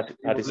Jack had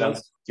his hand.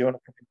 Do you want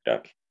to come in,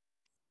 Jack?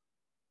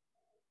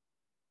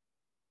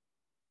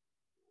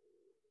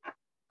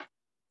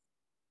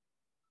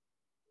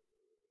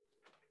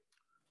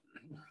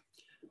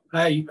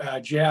 Hi,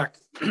 Jack.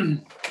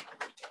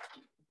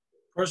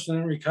 Person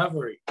in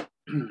recovery.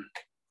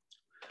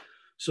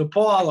 So,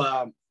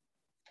 Paul,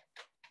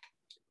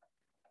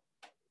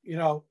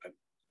 the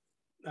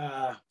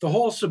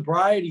whole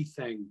sobriety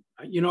thing,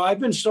 I've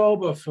been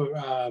sober for,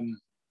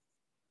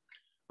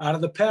 out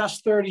of the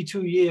past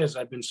 32 years,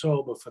 I've been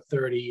sober for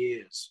 30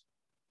 years.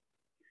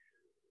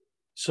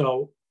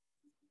 So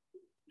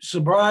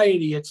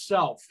sobriety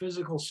itself,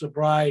 physical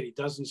sobriety,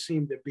 doesn't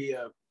seem to be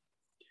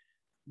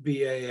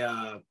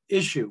a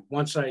issue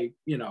once I,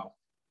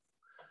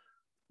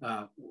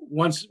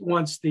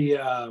 once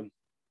the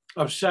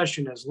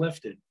obsession is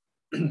lifted.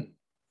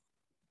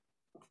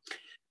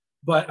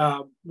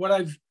 But what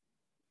I've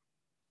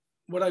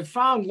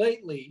found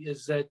lately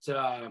is that,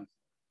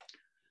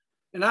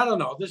 and I don't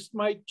know, this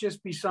might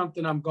just be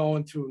something I'm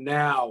going through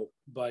now,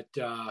 but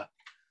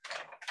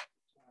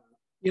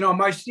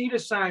my seat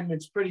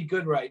assignment's pretty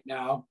good right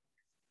now.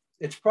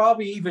 It's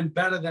probably even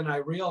better than I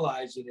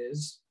realize it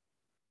is.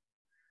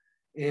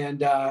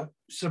 And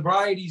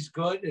sobriety's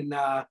good, and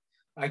I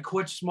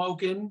quit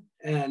smoking,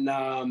 and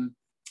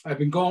I've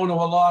been going to a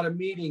lot of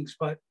meetings.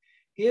 But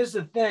here's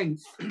the thing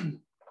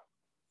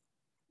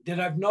that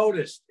I've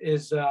noticed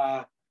is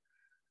I'm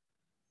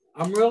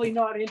really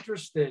not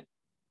interested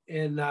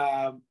in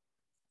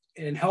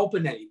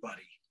helping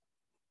anybody.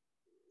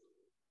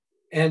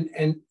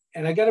 And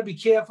I got to be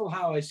careful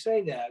how I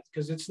say that,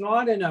 because it's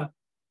not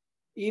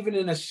even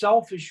in a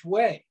selfish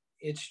way.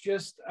 It's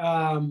just,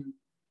 I've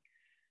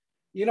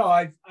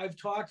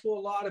talked to a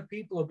lot of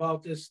people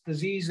about this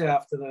disease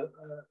after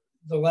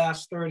the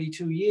last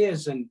 32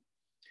 years. And,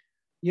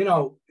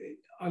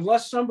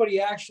 unless somebody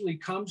actually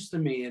comes to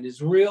me and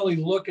is really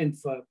looking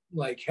for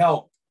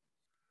help,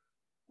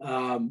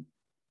 I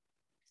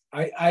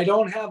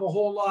don't have a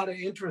whole lot of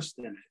interest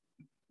in it,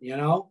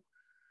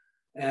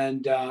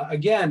 And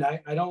again,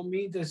 I don't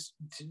mean this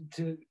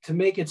to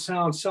make it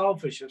sound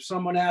selfish. If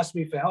someone asked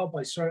me for help,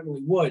 I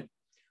certainly would,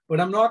 but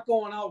I'm not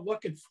going out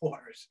looking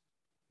for it,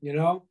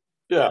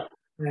 Yeah.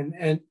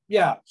 And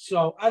yeah,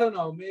 so I don't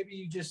know, maybe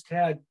you just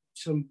had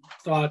some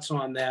thoughts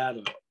on that.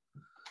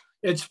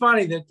 It's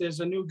funny that there's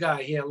a new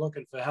guy here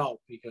looking for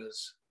help,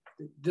 because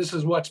this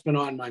is what's been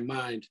on my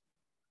mind.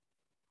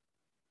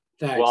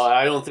 Thanks. Well,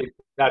 I don't think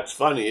that's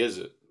funny, is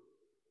it?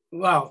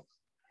 Well,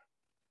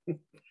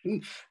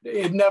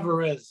 it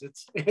never is.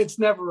 It's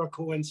never a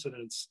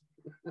coincidence.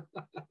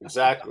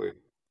 Exactly.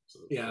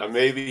 Yeah.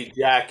 Maybe,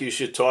 Jack, you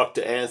should talk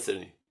to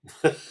Anthony.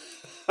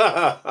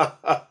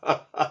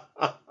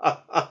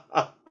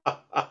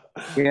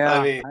 Yeah,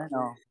 I mean, I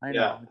yeah.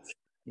 know.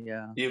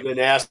 Yeah. You've been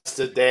asked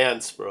to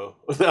dance, bro.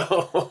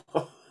 No.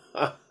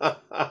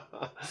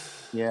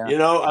 Yeah.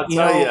 I'll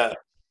tell you.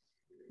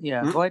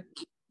 Yeah. Hmm? Go ahead.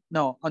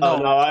 No.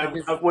 No,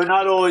 we're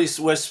not always.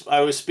 I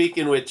was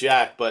speaking with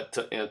Jack,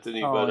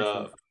 Anthony,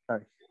 sorry.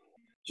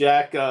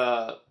 Jack,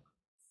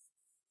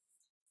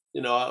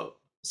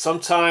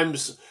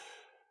 sometimes,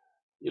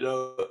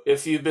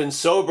 if you've been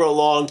sober a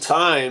long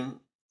time,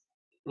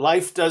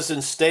 life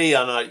doesn't stay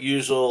on a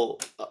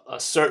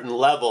certain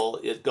level.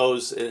 It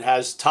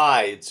has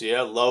tides,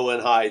 low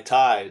and high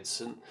tides.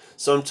 And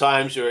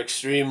sometimes you're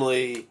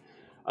extremely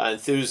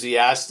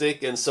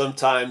enthusiastic, and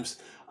sometimes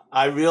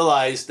I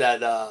realize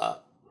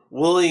that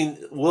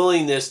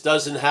willingness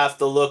doesn't have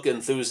to look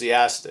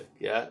enthusiastic.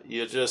 Yeah,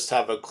 you just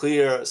have a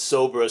clear,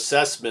 sober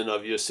assessment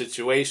of your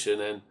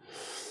situation,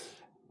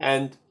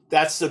 and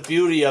that's the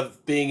beauty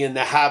of being in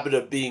the habit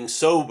of being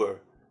sober.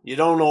 You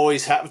don't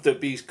always have to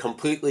be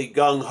completely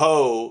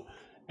gung-ho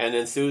and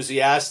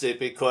enthusiastic,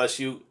 because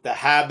the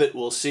habit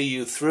will see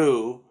you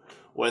through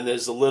when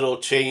there's a little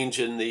change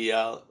in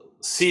the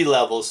sea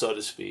level, so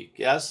to speak.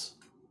 Yes?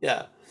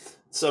 Yeah.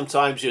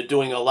 Sometimes you're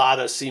doing a lot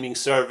of seeming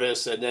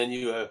service, and then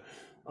you're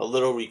a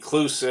little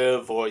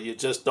reclusive, or you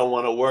just don't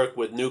want to work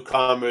with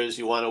newcomers.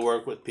 You want to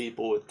work with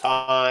people with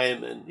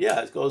time, and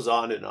yeah, it goes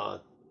on and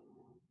on.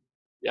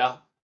 Yeah.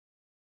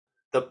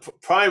 The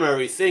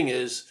primary thing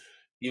is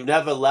you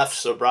never left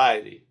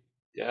sobriety.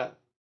 Yeah.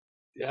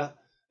 Yeah.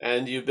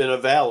 And you've been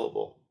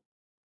available.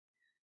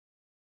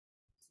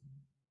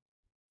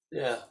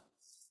 Yeah.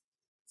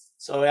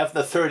 So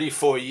after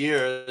 34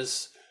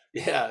 years,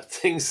 yeah,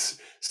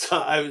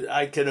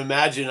 I can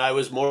imagine I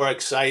was more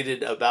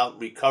excited about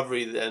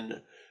recovery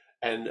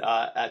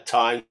at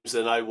times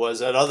than I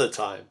was at other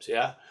times.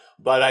 Yeah.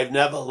 But I've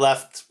never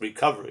left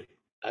recovery.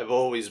 I've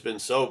always been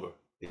sober.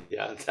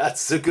 Yeah.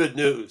 That's the good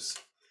news.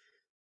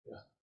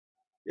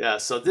 Yeah,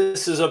 so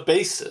this is a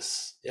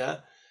basis, yeah?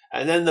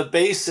 And then the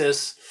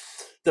basis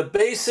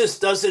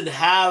doesn't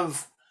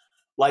have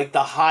like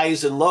the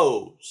highs and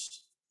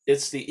lows.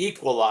 It's the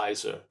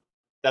equalizer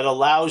that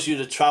allows you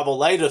to travel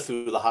lighter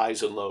through the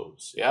highs and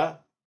lows. Yeah.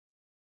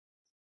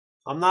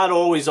 I'm not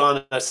always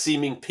on a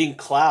seeming pink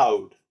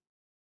cloud.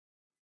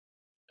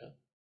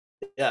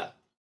 Yeah.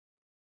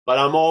 But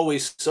I'm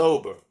always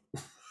sober.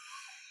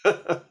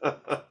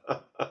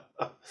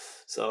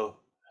 So,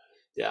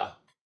 yeah.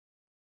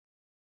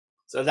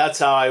 So that's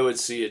how I would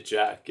see it,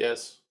 Jack.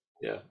 Yes.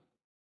 Yeah.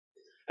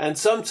 And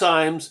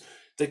sometimes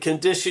the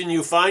condition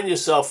you find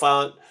yourself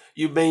on,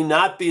 you may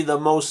not be the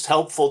most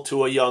helpful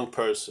to a young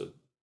person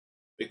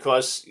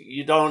because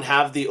you don't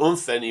have the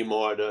oomph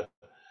anymore to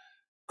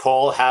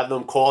have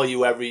them call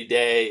you every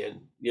day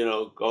and,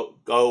 go.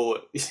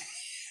 You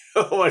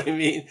know what I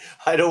mean?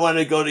 I don't want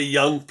to go to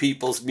young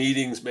people's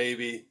meetings,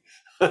 maybe.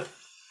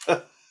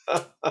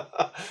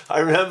 I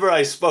remember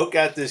I spoke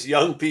at this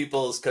young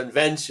people's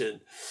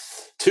convention,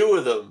 2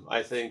 of them,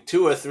 I think,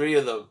 2 or 3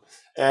 of them.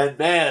 And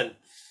man,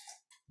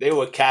 they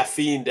were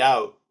caffeined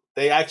out.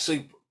 They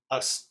actually,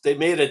 they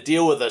made a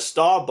deal with a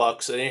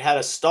Starbucks, and they had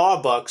a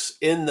Starbucks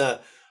in the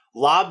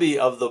lobby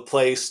of the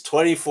place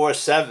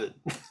 24/7,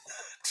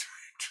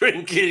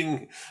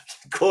 drinking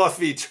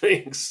coffee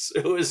drinks.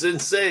 It was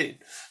insane.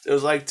 There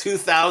was like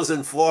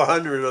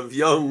 2,400 of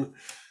young,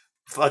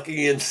 fucking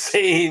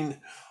insane,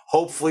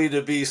 hopefully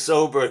to be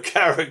sober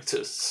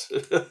characters.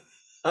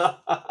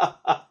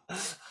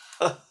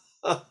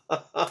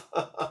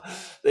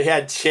 They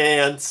had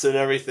chants and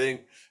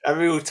everything.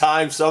 Every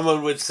time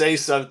someone would say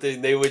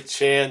something, they would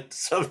chant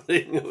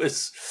something. It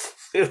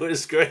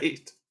was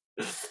great.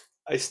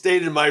 I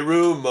stayed in my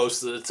room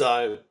most of the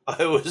time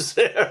I was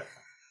there.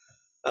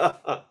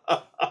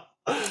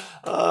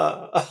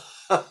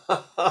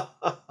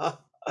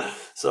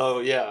 So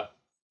yeah.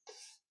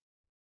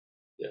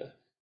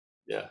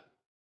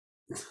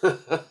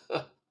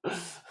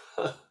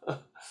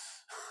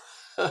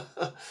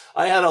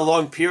 I had a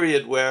long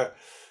period where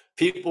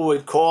people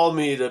would call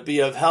me to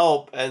be of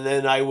help, and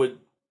then I would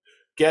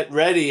get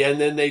ready, and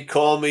then they'd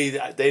call me.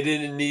 They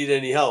didn't need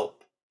any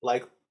help,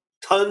 like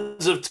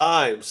tons of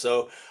times.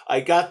 So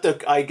I got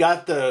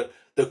the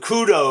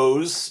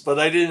kudos, but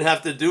I didn't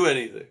have to do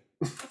anything.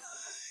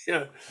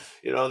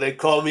 They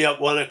called me up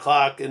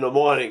 1:00 in the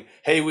morning.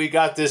 Hey, we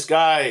got this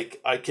guy.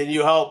 Can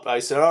you help? I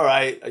said, all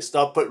right. I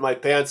stopped putting my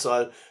pants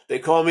on. They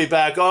call me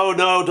back. Oh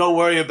no, don't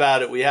worry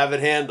about it. We have it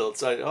handled.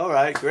 So, all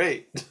right,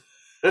 great.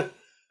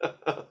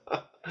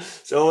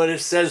 So when it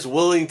says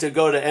willing to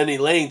go to any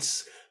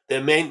lengths,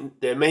 there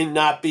may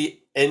not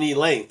be any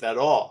length at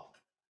all.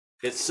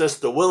 It's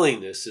just the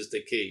willingness is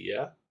the key.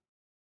 Yeah.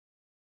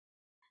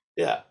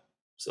 Yeah.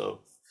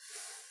 So,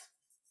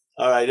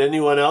 all right.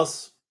 Anyone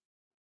else?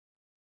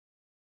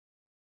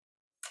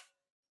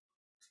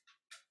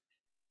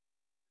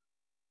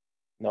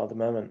 Not at the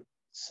moment.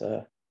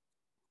 So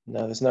no,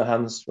 there's no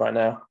hands right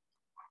now.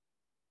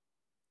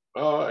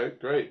 All right,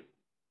 great.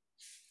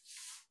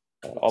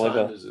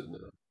 Oliver. What time is it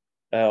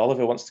now?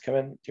 Oliver wants to come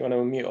in. Do you want to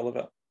unmute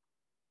Oliver?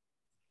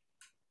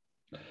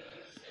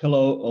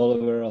 Hello,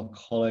 Oliver,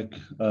 alcoholic.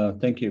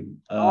 Thank you.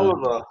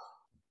 Oliver.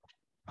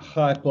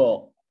 Hi,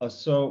 Paul. I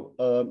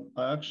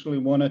actually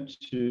wanted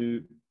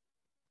to,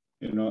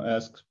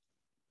 ask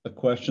a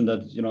question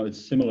that,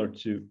 it's similar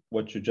to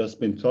what you've just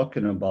been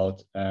talking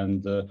about.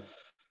 And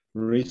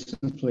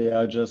recently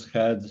I just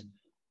had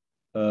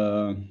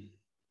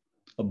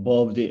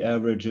above the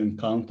average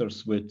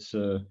encounters with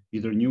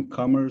either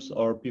newcomers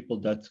or people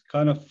that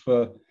kind of,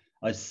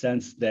 I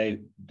sense that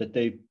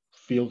they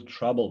feel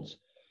troubled.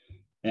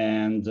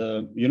 And,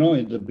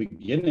 in the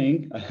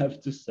beginning, I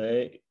have to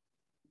say,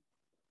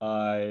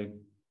 I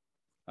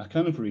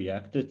kind of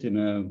reacted in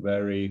a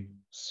very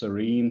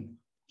serene,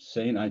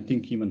 sane, I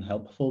think even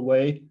helpful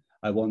way.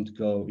 I won't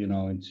go,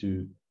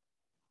 into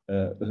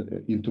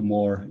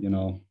more,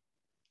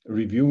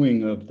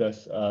 reviewing of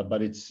this,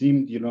 but it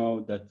seemed,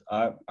 that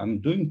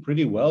I'm doing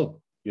pretty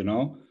well,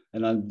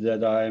 and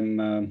that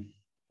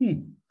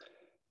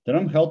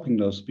I'm helping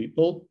those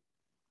people,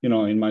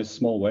 in my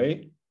small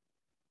way.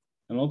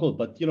 And all good,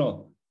 but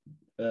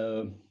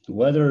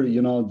whether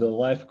the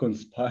life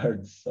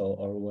conspired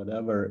or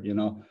whatever,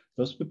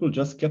 those people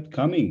just kept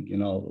coming,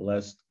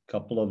 last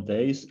couple of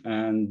days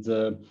and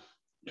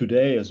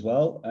today as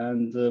well.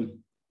 And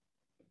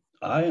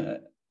I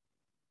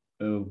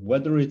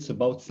whether it's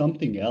about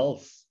something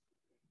else,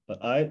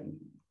 but I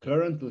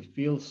currently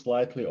feel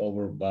slightly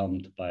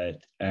overwhelmed by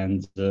it,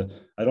 and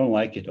I don't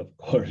like it, of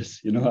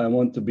course. I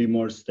want to be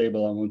more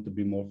stable, I want to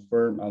be more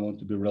firm, I want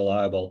to be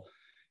reliable.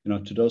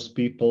 To those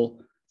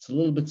people, it's a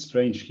little bit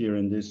strange here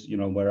in this,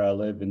 where I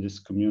live in this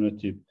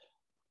community.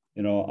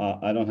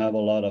 I don't have a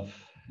lot of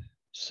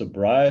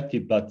sobriety,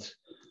 but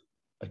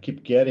I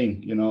keep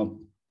getting,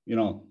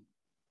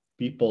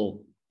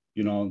 people,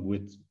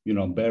 with,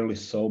 barely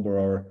sober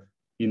or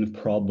in a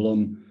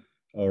problem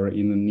or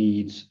in a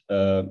need.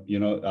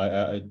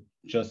 I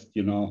just,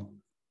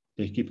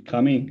 they keep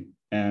coming,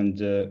 and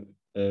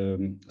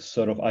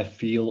sort of I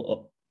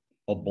feel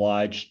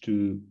obliged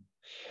to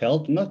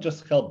help, not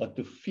just help, but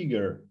to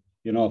figure,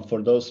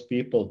 for those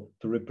people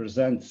to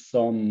represent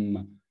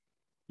some,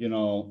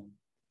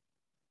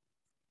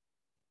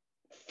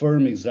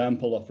 firm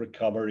example of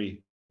recovery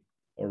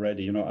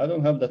already. You know, I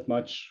don't have that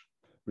much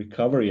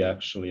recovery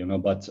actually, you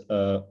know, but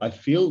I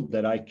feel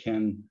that I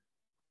can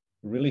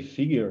really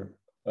figure.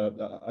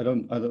 I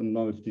don't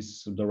know if this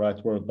is the right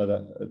word, but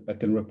I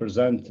can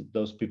represent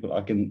those people.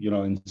 I can, you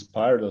know,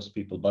 inspire those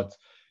people. But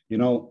you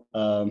know,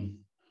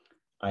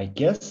 I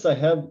guess I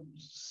have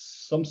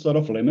some sort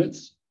of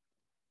limits,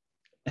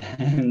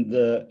 and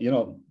you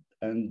know,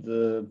 and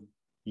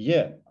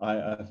yeah,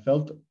 I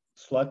felt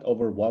slight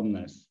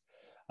overwhelmness.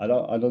 I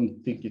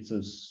don't think it's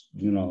a,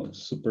 you know,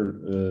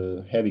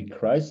 super heavy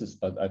crisis,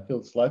 but I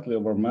feel slightly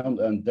overwhelmed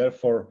and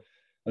therefore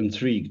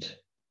intrigued,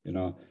 you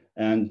know.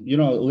 And you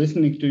know,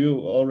 listening to you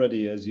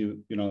already, as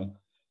you know,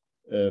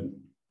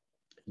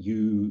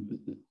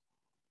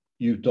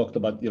 you talked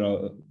about, you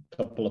know, a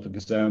couple of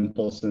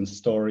examples and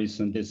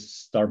stories and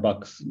this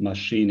Starbucks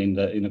machine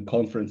in a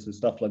conference and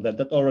stuff like that.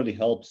 That already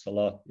helps a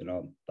lot, you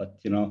know. But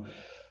you know,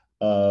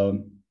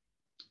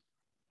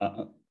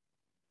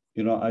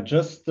 you know,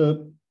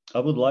 I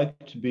would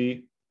like to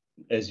be,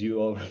 as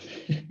you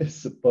already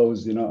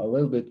suppose, you know, a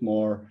little bit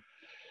more,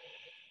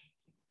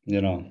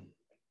 you know,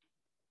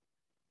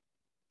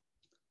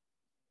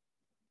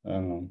 I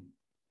don't know.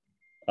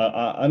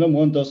 I don't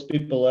want those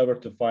people ever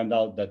to find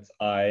out that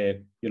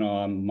you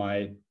know,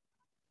 my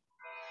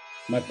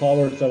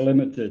powers are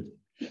limited,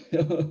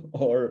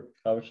 or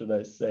how should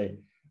I say,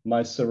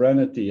 my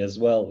serenity as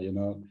well. You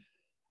know,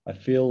 I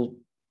feel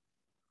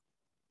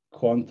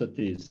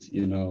quantities.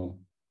 You know,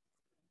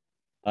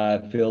 I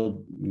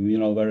feel, you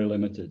know, very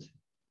limited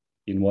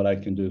in what I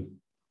can do.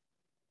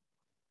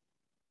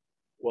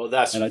 Well,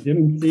 that's, and I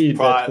didn't see it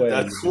that way.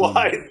 That's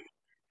why.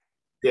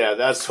 Yeah,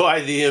 that's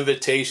why the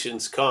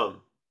invitations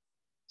come.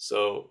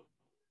 So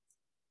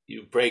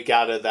you break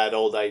out of that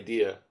old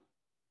idea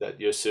that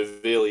you're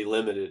severely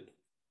limited.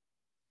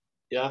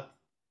 Yeah.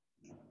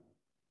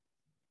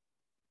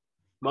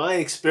 My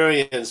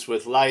experience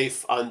with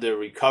life under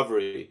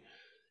recovery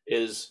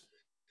is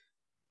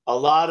a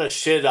lot of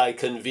shit I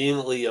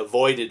conveniently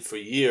avoided for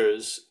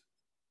years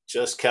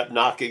just kept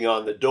knocking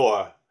on the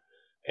door.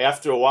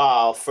 After a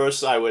while,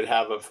 first I would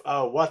have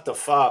oh, what the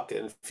fuck,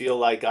 and feel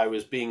like I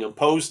was being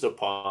imposed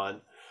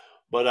upon.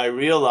 But I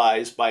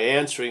realized by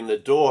answering the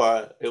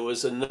door, it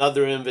was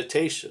another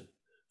invitation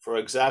for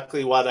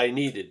exactly what I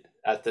needed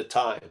at the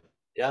time.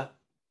 Yeah.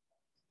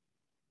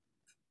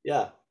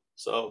 Yeah.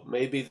 So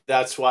maybe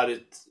that's what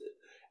it,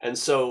 and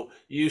so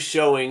you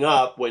showing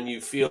up when you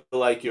feel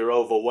like you're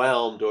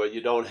overwhelmed or you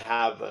don't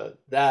have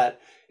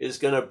that is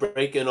going to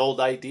break an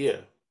old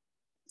idea.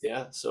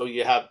 Yeah. So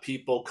you have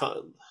people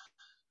come,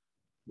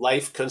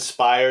 life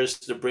conspires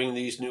to bring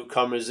these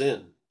newcomers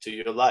in to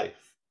your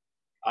life.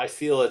 I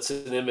feel it's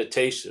an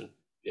invitation.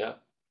 Yeah.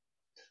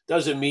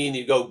 Doesn't mean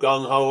you go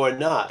gung ho or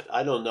not.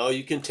 I don't know.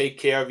 You can take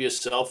care of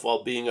yourself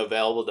while being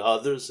available to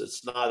others.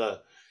 It's not a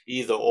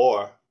either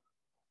or.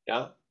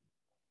 Yeah.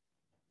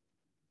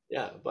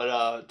 Yeah.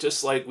 But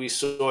just like we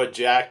saw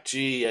Jack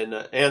G and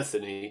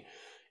Anthony,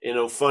 in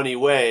a funny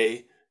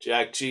way,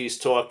 Jack G's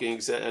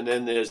talking and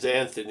then there's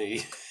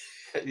Anthony.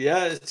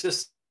 Yeah. It's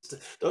just,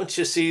 don't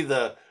you see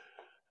the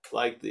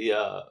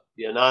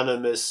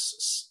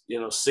anonymous,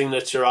 you know,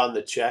 signature on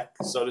the check,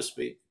 so to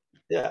speak?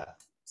 Yeah.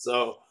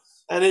 So,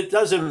 and it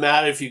doesn't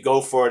matter if you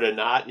go for it or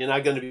not. You're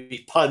not going to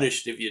be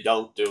punished if you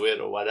don't do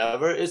it or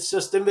whatever. It's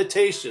just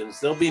invitations.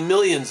 There'll be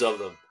millions of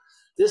them.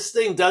 This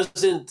thing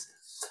isn't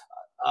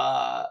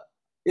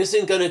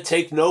going to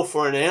take no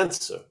for an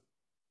answer.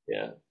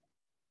 Yeah.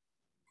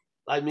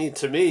 I mean,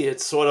 to me,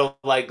 it's sort of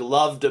like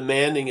love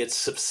demanding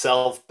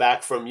itself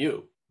back from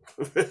you.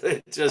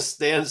 It just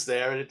stands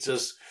there and it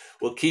just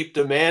will keep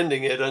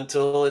demanding it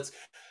until it's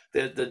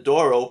the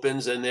door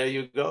opens and there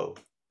you go.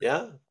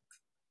 Yeah.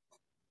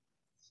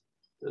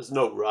 There's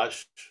no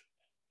rush.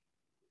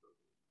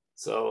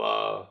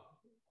 So,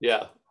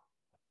 yeah.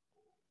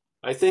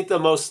 I think the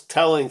most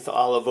telling,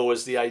 Oliver,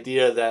 was the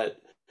idea that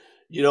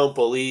you don't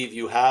believe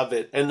you have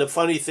it. And the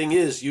funny thing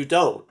is, you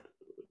don't.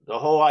 The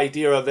whole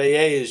idea of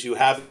AA is you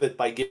have it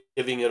by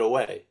giving it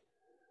away.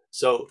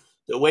 So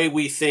the way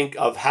we think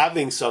of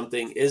having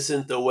something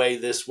isn't the way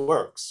this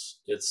works.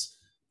 It's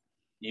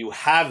you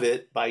have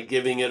it by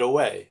giving it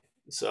away.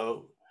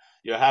 So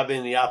you're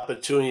having the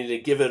opportunity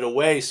to give it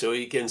away so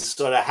you can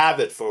sort of have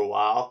it for a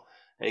while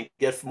and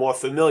get more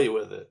familiar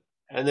with it.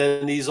 And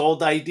then these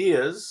old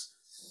ideas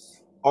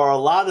are a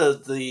lot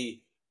of the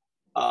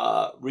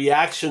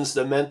reactions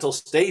the mental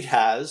state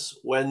has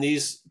when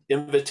these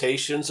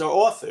invitations are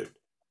authored.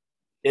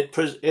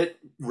 It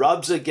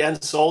rubs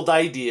against old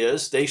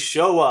ideas. They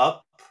show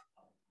up,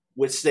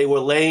 which they were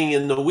laying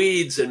in the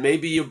weeds, and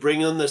maybe you bring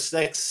in the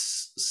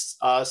next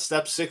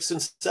step 6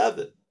 and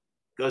 7,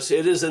 because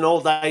it is an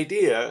old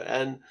idea.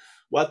 And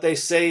what they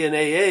say in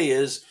AA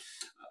is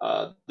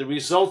the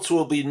results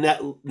will be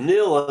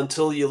nil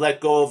until you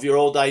let go of your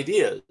old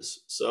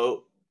ideas.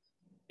 So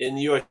in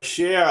your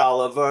share,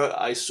 Oliver,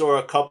 I saw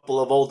a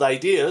couple of old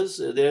ideas.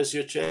 There's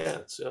your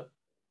chance.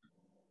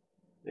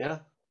 Yeah.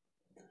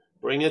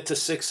 Bring it to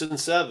 6 and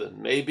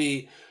 7.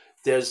 Maybe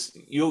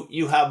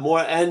you have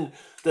more, and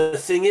the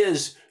thing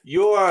is,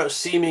 your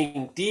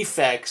seeming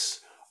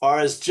defects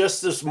are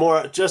just as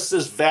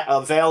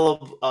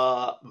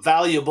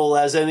valuable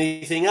as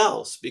anything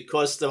else,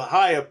 because the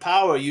higher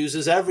power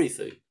uses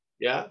everything.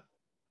 Yeah.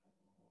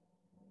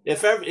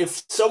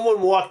 If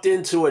someone walked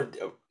into a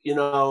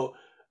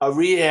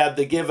rehab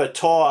to give a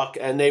talk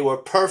and they were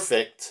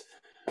perfect,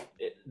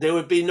 there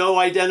would be no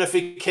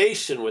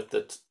identification with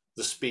the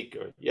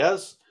speaker.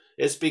 Yes,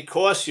 it's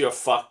because you're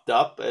fucked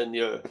up and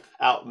you're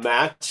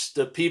outmatched.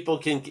 The people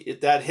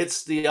that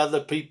hits the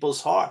other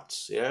people's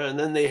hearts. Yeah, and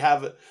then they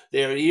have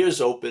their ears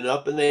open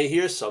up and they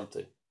hear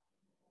something.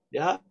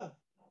 Yeah,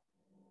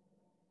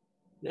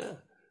 yeah.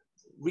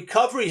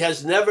 Recovery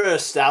has never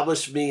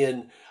established me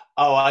in,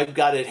 oh, I've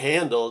got it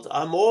handled.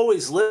 I'm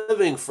always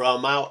living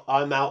from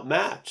I'm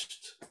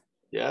outmatched.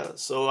 Yeah,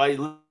 so I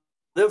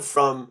live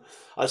from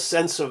a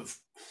sense of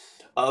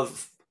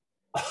of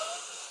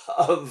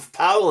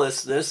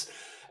powerlessness,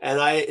 and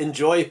I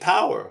enjoy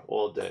power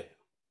all day.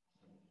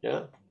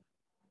 Yeah,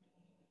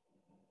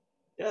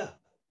 yeah.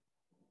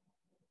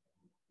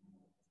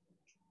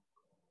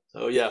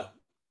 So yeah.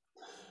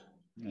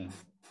 Yeah.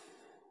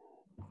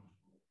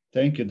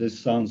 Thank you. This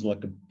sounds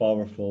like a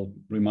powerful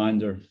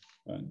reminder.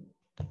 Right?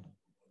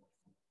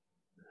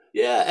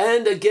 Yeah,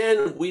 and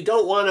again, we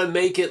don't want to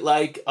make it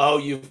like, oh,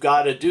 you've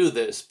got to do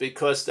this,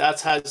 because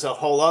that has a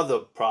whole other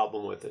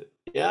problem with it.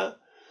 Yeah,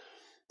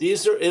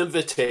 these are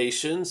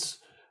invitations.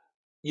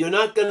 You're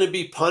not going to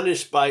be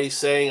punished by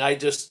saying, I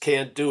just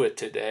can't do it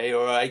today,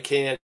 or I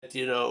can't,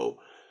 yeah,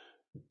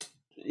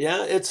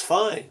 it's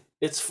fine.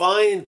 It's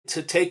fine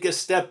to take a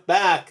step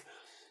back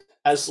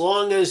as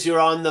long as you're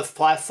on the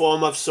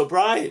platform of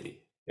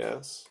sobriety.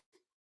 Yes.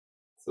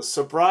 The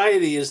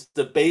sobriety is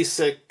the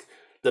basis,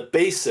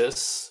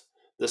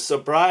 the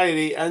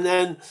sobriety. And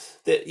then,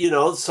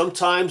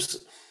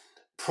 sometimes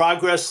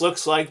progress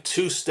looks like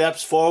 2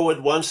 steps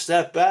forward, 1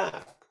 step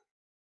back.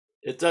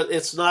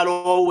 It's not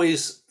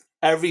always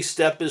every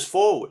step is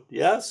forward.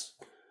 Yes.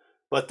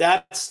 But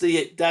that's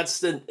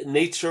the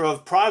nature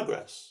of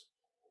progress.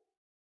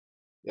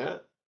 Yeah.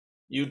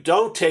 You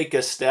don't take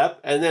a step,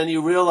 and then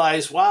you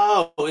realize,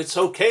 wow, it's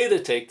okay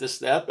to take the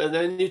step, and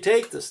then you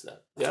take the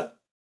step. Yeah.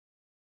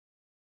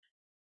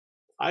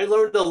 I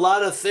learned a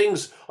lot of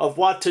things of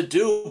what to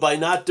do by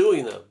not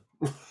doing them.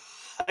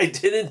 I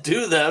didn't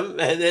do them,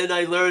 and then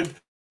I learned,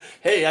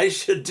 hey, I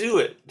should do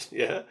it.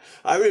 Yeah.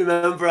 I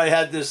remember I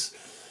had this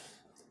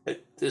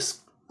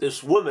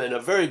woman,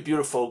 a very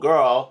beautiful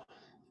girl.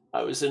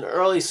 I was in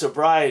early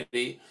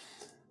sobriety.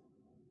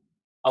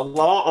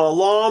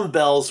 Alarm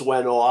bells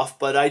went off,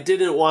 but I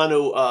didn't want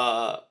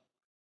to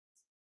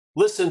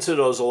listen to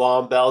those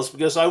alarm bells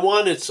because I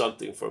wanted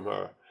something from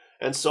her.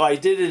 And so I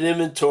did an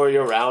inventory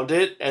around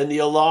it, and the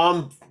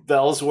alarm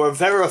bells were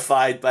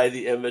verified by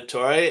the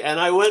inventory, and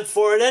I went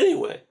for it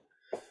anyway.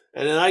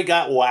 And then I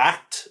got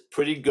whacked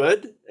pretty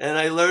good, and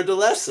I learned a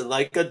lesson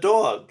like a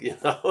dog.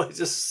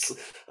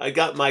 I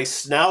got my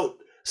snout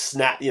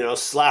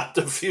slapped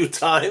a few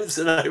times,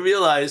 and I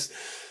realized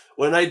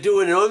when I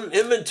do an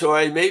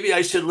inventory, maybe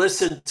I should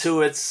listen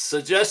to its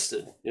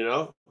suggestion.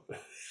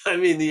 I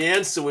mean, the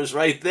answer was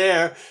right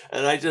there,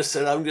 and I just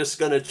said, I'm just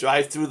going to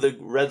drive through the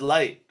red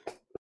light.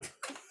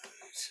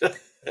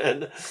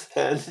 and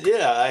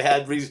yeah,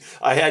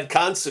 I had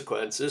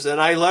consequences, and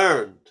I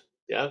learned.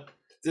 Yeah,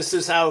 this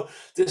is how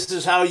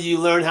you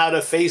learn how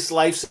to face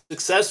life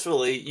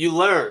successfully. You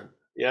learn.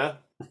 Yeah,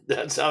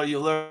 that's how you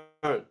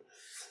learn.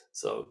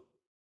 So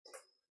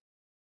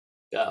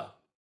yeah,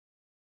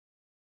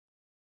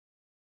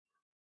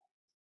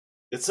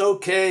 it's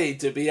okay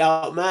to be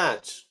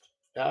outmatched.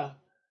 Yeah,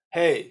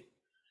 hey,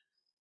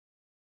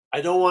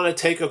 I don't want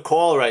to take a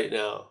call right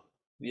now.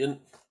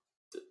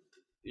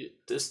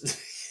 This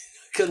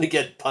gonna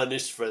get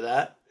punished for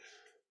that.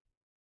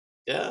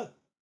 Yeah,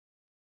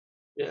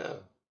 yeah.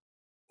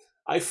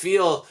 I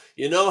feel,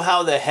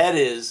 how the head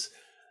is,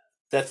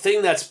 that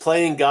thing that's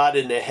playing God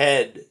in the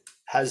head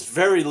has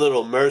very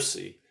little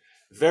mercy,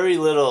 very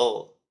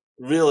little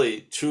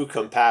really true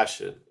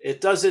compassion. It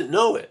doesn't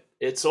know it.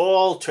 It's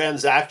all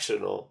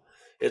transactional.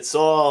 It's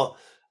all,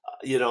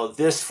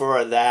 this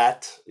for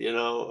that,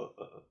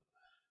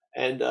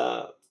 and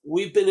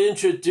we've been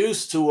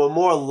introduced to a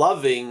more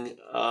loving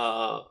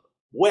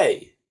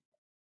way.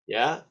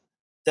 Yeah.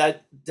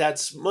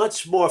 That's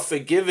much more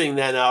forgiving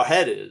than our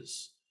head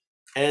is.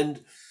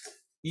 And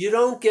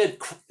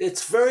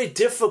it's very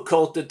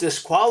difficult to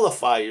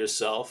disqualify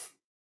yourself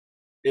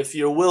if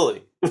you're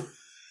willing.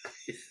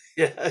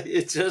 Yeah,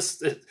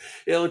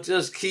 it'll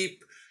just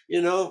keep,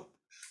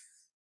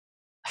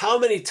 how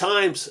many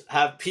times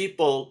have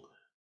people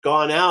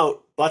gone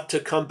out but to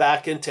come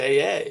back into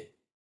AA?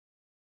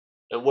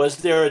 And was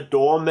there a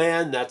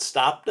doorman that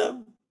stopped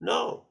them?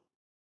 No.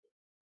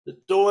 The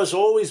door's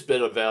always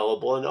been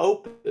available and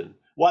open.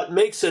 What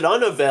makes it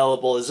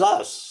unavailable is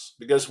us,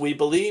 because we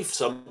believe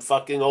some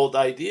fucking old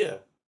idea.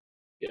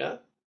 Yeah.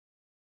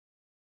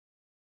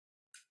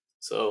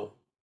 So,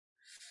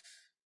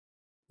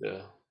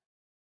 yeah.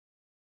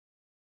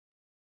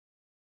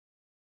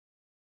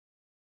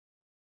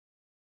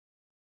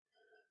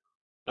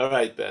 All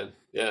right, Ben.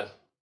 Yeah.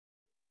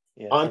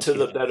 Yeah, On thank to you.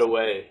 the better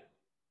way.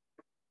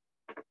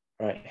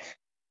 Right.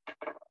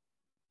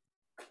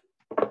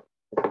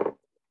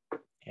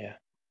 Yeah.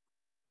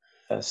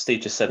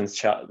 Steve just said in the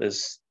chat,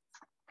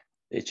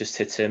 it just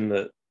hits him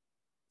that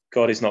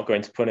God is not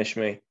going to punish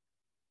me.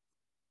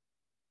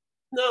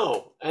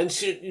 No,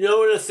 and you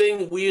know the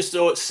thing we used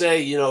to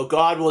say, you know,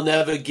 God will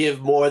never give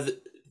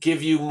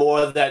you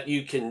more that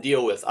you can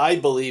deal with. I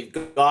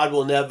believe God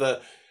will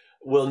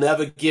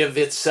never give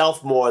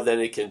itself more than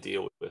it can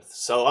deal with.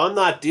 So I'm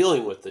not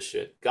dealing with the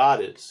shit.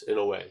 God is, in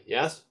a way.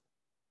 Yes,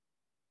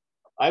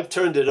 I've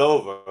turned it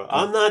over.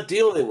 I'm not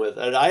dealing with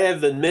it. I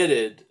have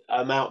admitted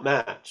I'm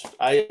outmatched.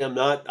 I am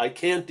not. I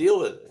can't deal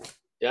with it.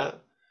 Yeah,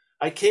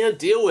 I can't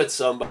deal with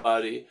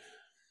somebody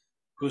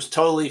who's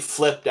totally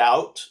flipped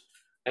out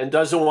and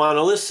doesn't want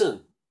to listen.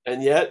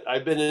 And yet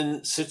I've been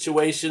in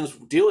situations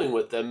dealing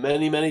with them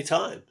many, many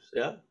times.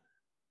 Yeah.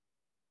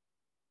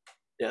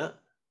 Yeah.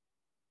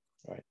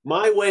 Right.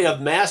 My way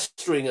of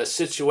mastering a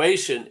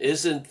situation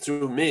isn't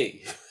through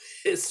me.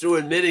 It's through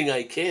admitting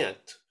I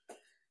can't.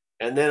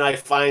 And then I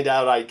find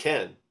out I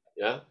can.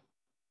 Yeah.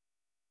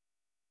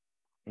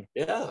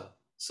 Yeah.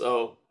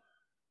 So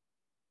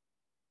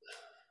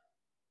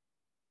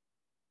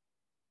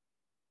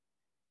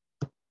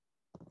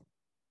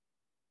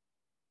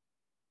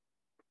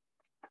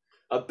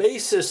a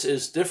basis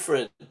is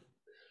different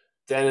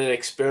than an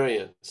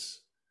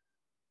experience.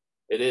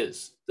 It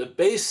is. The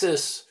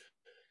basis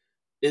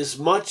is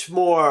much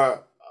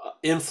more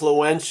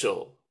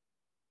influential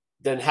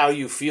than how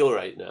you feel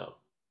right now.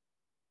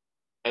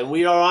 And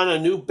we are on a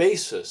new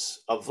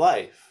basis of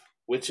life,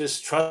 which is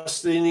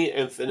trusting the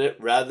infinite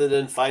rather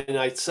than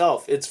finite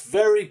self. It's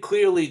very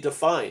clearly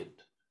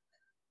defined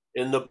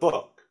in the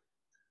book.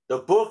 The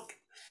book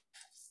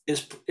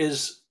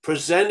is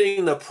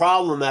presenting the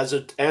problem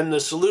and the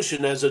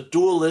solution as a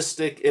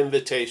dualistic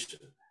invitation.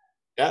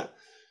 Yeah.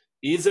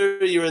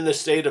 Either you're in the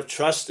state of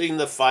trusting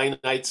the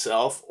finite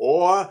self,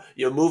 or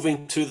you're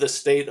moving to the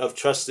state of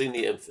trusting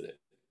the infinite.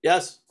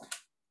 Yes.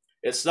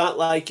 It's not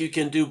like you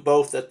can do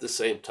both at the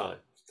same time.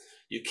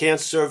 You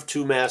can't serve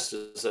two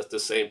masters at the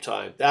same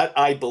time. That,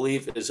 I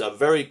believe, is a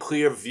very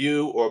clear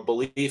view or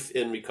belief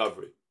in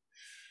recovery.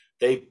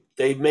 They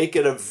make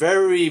it a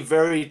very,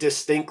 very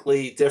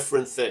distinctly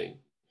different thing.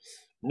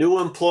 New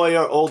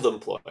employer, old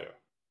employer.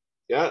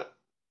 Yeah.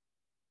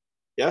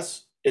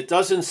 Yes. It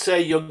doesn't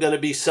say you're going to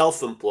be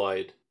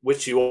self-employed,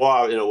 which you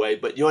are in a way,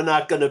 but you're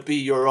not going to be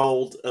your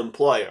old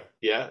employer.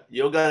 Yeah.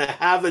 You're going to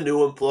have a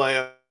new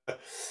employer,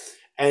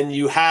 and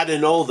you had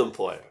an old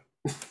employer.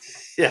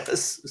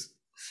 Yes.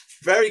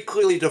 Very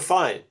clearly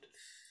defined.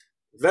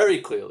 Very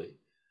clearly.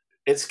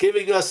 It's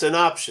giving us an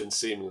option,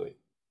 seemingly.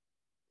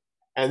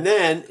 And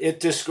then it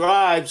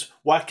describes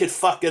what could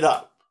fuck it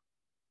up,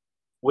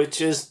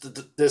 which is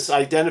this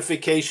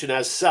identification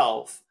as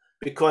self,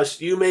 because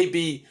you may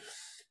be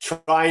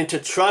trying to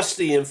trust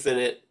the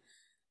infinite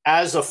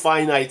as a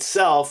finite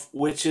self,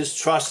 which is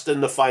trust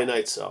in the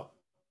finite self.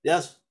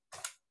 Yes?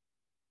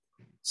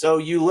 So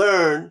you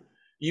learn,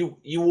 you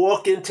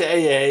walk into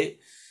AA,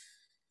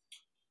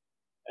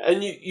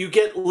 and you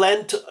get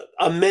lent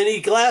many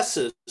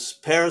glasses,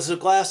 pairs of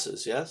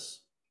glasses,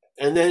 yes?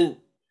 And then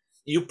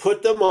you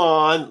put them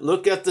on,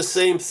 look at the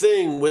same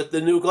thing with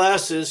the new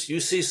glasses, you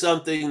see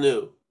something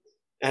new.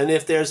 And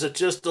if there's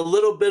just a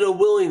little bit of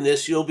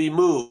willingness, you'll be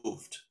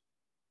moved.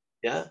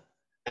 Yeah?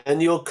 And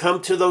you'll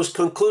come to those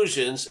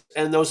conclusions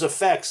and those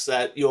effects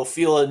that you'll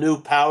feel a new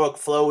power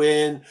flow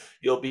in.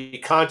 You'll be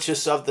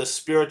conscious of the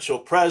spiritual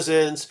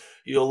presence.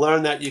 You'll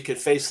learn that you can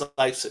face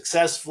life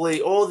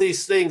successfully. All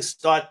these things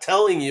start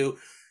telling you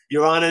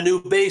you're on a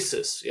new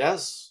basis.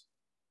 Yes.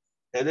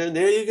 And then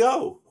there you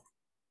go.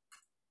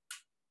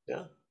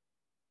 Yeah.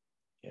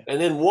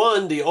 And then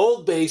the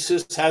old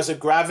basis has a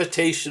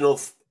gravitational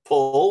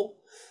pull.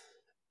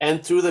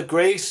 And through the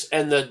grace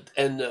and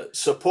the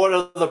support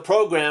of the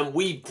program,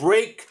 we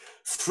break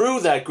through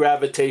that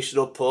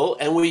gravitational pull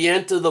and we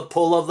enter the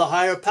pull of the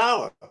higher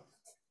power.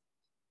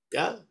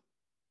 Yeah.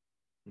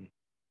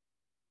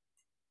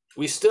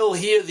 We still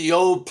hear the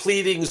old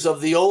pleadings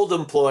of the old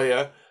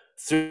employer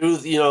through,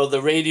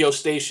 the radio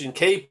station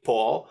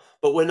K-Paul,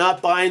 but we're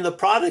not buying the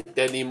product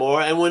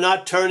anymore and we're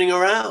not turning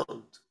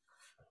around.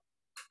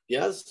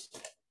 Yes.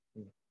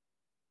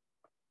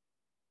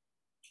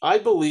 I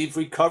believe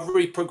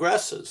recovery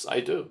progresses.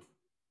 I do.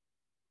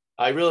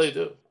 I really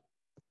do.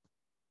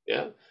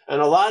 Yeah.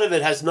 And a lot of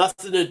it has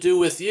nothing to do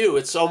with you.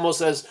 It's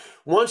almost as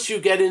once you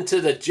get into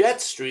the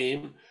jet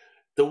stream,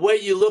 the way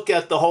you look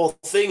at the whole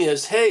thing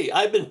is, hey,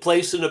 I've been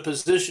placed in a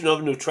position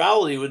of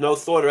neutrality with no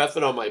thought or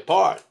effort on my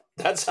part.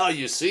 That's how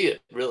you see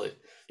it, really.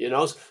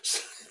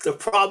 The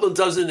problem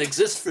doesn't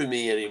exist for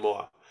me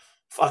anymore.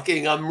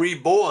 I'm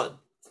reborn.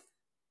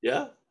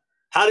 Yeah.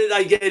 How did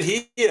I get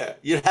here?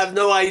 You have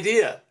no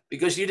idea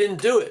because you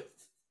didn't do it.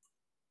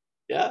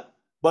 Yeah.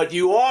 But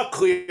you are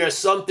clear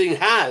something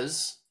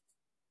has.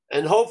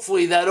 And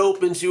hopefully that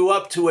opens you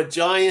up to a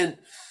giant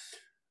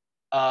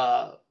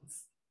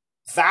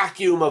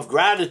vacuum of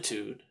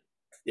gratitude,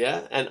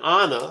 yeah, and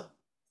honor,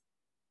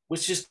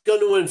 which is going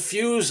to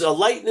infuse a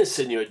lightness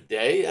in your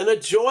day and a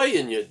joy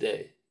in your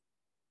day.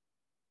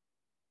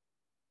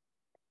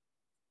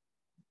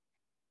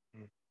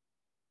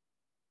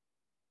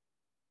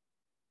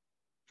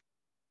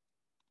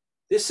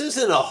 This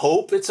isn't a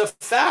hope, it's a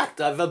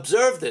fact. I've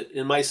observed it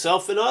in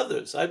myself and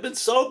others. I've been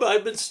sober.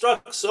 I've been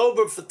struck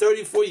sober for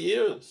 34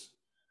 years.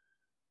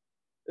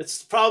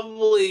 It's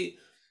probably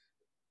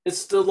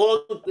it's the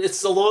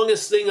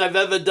longest thing I've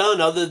ever done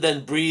other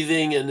than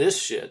breathing and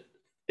this shit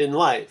in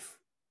life.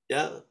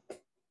 Yeah.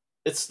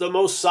 It's the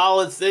most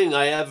solid thing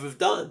I ever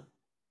done.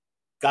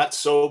 Got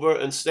sober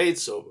and stayed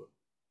sober.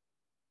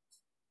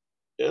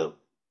 Yeah.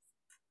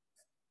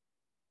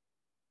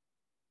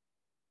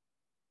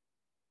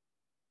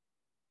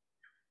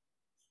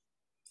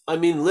 I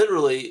mean,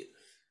 literally,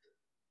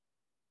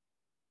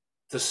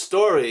 the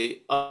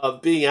story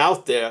of being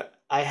out there,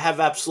 I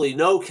have absolutely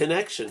no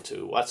connection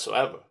to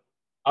whatsoever,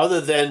 other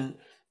than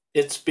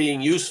it's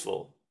being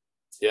useful.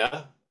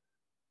 Yeah.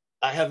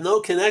 I have no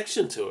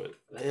connection to it.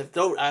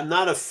 I'm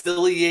not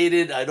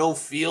affiliated. I don't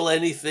feel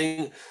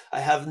anything.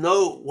 I have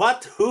no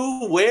what,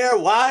 who, where,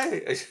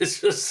 why. It's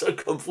just a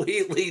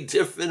completely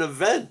different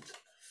event.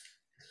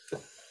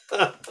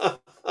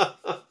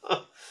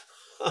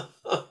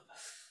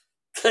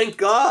 Thank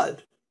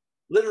God,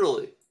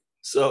 literally.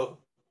 So,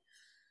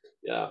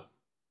 yeah.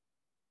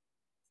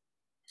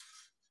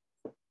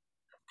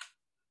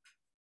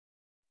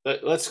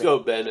 Let's go,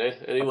 Ben.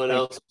 Anyone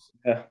else?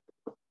 Yeah,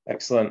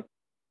 excellent.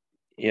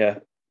 Yeah,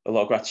 a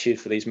lot of gratitude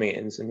for these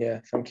meetings, and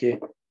yeah, thank you.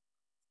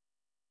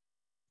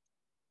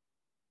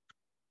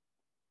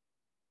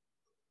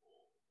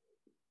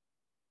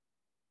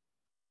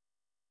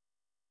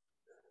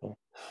 Cool.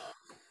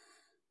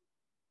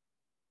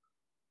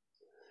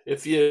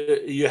 If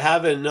you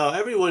haven't, no,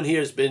 everyone here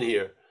has been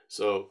here.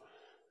 So,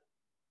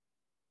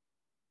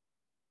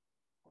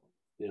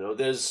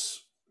 there's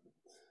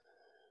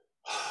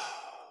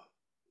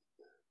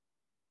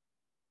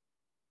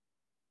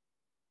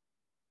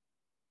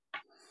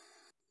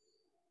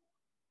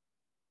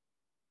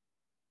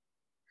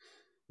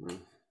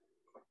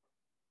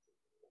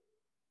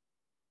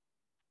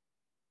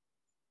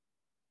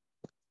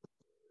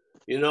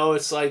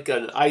it's like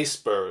an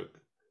iceberg,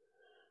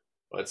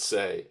 let's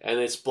say, and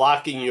it's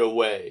blocking your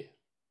way.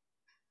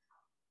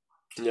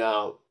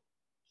 Now,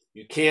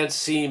 you can't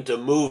seem to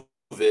move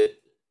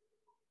it,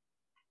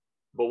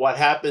 but what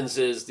happens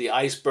is the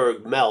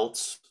iceberg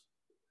melts,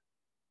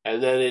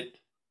 and then it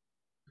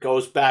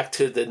goes back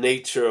to the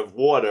nature of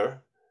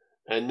water,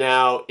 and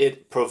now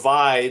it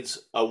provides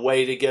a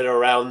way to get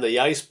around the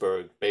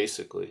iceberg,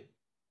 basically.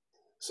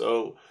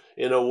 So,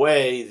 in a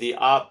way, the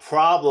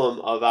problem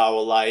of our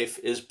life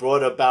is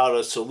brought about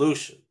a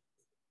solution.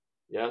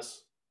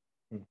 Yes?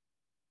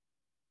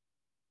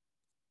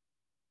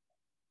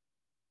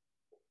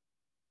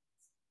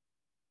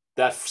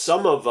 That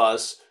some of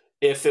us,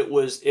 if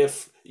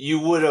you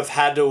would have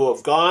had to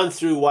have gone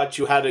through what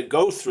you had to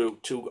go through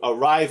to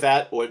arrive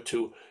at or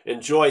to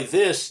enjoy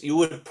this, you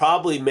would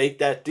probably make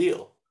that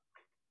deal.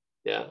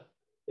 Yeah.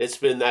 It's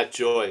been that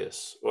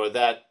joyous, or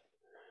that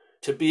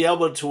to be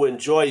able to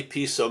enjoy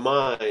peace of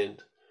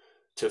mind,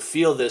 to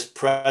feel this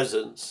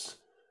presence,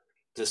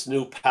 this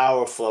new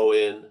power flow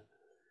in.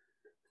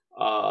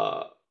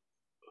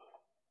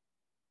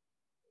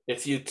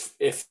 If you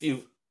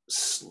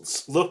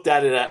looked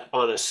at it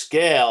on a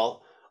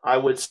scale, I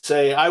would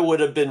say I would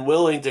have been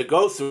willing to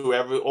go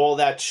through all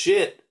that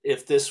shit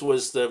if this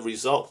was the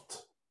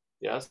result.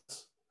 Yes.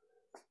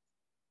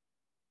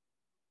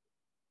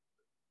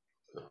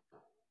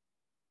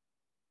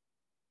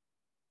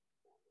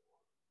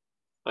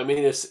 I mean,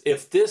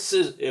 if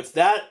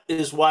that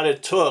is what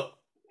it took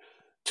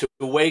to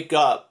wake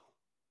up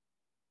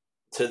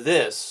to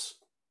this,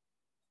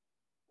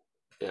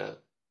 yeah,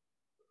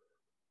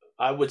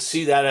 I would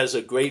see that as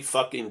a great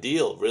fucking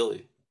deal,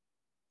 really.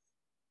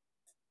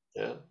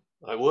 Yeah,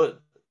 I would.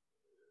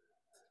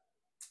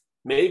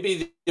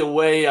 Maybe the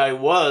way I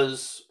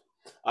was,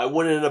 I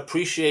wouldn't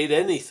appreciate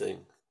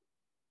anything.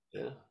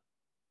 Yeah.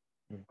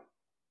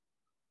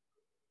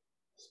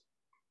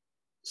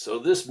 So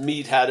this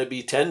meat had to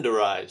be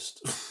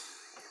tenderized.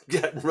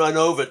 Getting run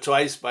over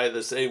twice by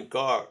the same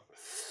car.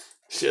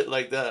 Shit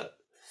like that.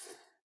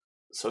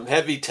 Some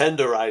heavy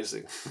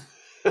tenderizing.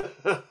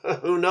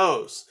 Who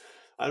knows?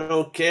 I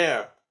don't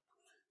care.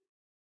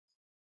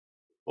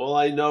 All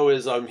I know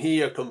is I'm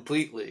here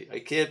completely. I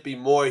can't be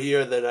more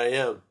here than I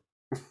am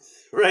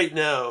right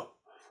now.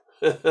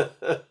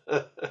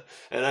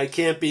 And I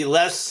can't be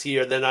less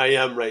here than I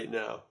am right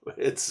now.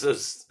 It's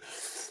just,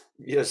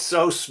 you're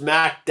so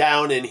smacked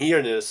down in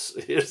here-ness.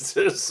 It's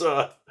just,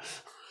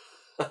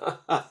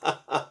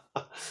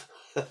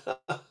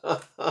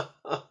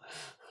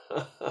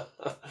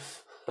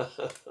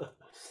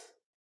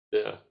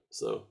 yeah.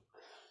 So,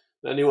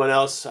 anyone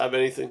else have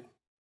anything?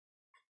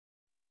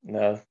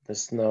 No,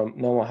 there's no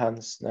more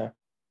hands. No.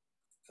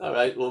 All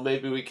right. Well,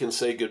 maybe we can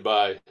say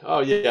goodbye.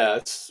 Oh yeah,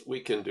 we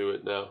can do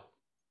it now.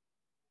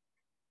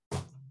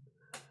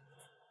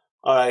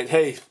 All right.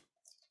 Hey,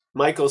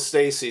 Michael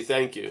Stacy,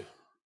 thank you.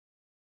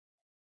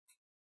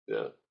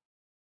 Yeah.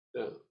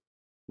 Yeah.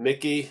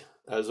 Mickey,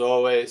 as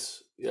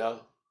always. Yeah.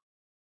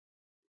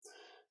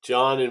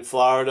 John in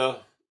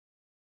Florida.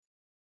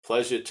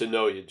 Pleasure to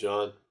know you,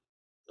 John.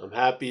 I'm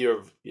happy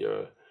you're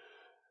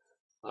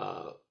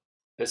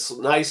it's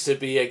nice to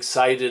be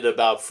excited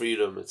about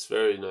freedom. It's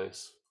very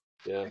nice.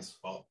 Yes.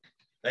 Well,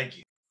 thank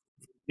you.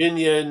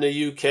 Virginia in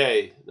the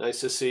UK.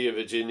 Nice to see you,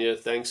 Virginia.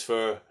 Thanks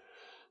for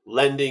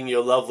lending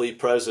your lovely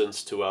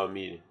presence to our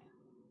meeting.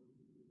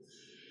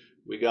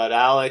 We got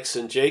Alex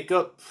and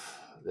Jacob.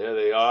 There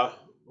they are.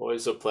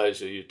 Always a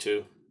pleasure, you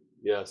two.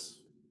 Yes.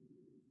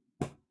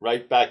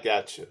 Right back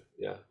at you.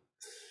 Yeah.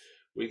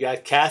 We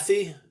got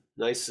Kathy.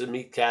 Nice to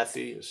meet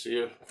Kathy. I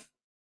see her.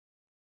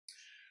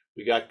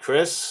 We got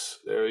Chris.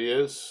 There he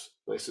is.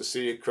 Nice to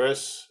see you,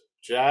 Chris.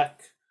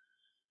 Jack.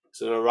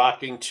 He's in a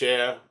rocking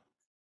chair.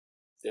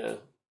 Yeah.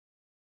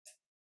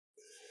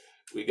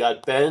 We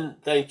got Ben.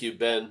 Thank you,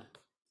 Ben.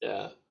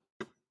 Yeah.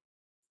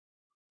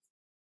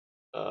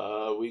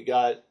 We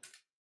got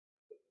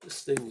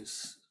this thing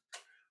is.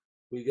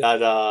 We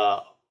got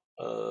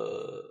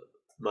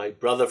my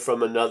brother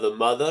from another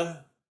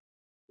mother.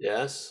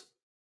 Yes.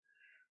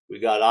 We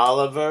got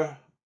Oliver.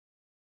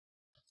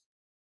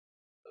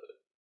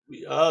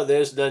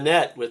 There's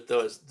Nanette with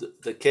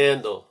the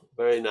candle.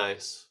 Very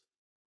nice.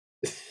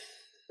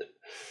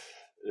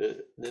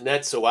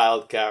 Nanette's a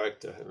wild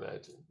character, I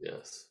imagine.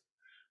 Yes.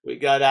 We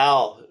got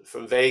Al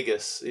from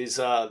Vegas. He's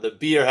the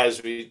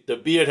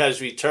beard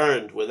has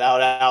returned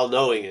without Al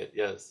knowing it.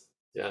 Yes.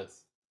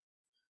 Yes.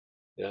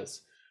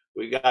 Yes.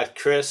 We got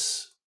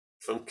Chris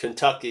from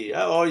Kentucky.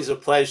 Always a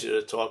pleasure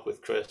to talk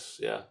with Chris.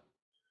 Yeah.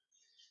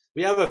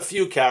 We have a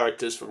few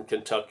characters from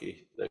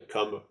Kentucky that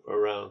come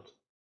around.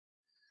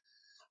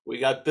 We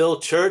got Bill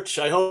Church.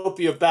 I hope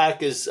your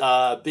back is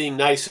being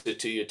nicer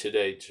to you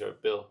today,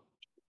 Bill.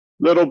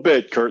 Little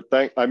bit, Kurt.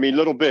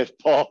 Little bit,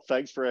 Paul.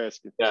 Thanks for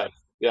asking. Yeah,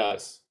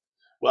 yes.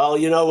 Well,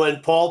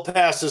 when Paul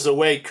passes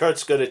away,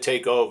 Kurt's going to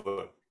take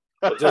over.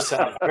 We'll just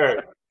have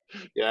Kurt.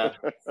 Yeah.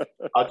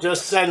 I'll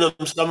just send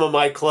him some of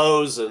my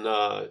clothes and,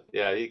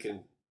 he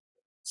can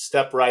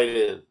step right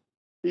in.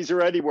 He's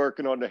already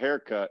working on the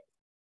haircut.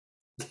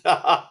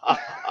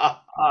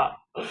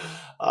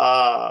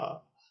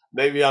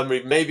 Maybe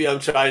I'm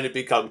trying to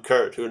become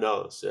Kurt. Who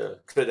knows? Yeah,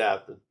 could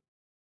happen.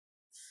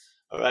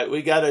 All right,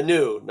 we got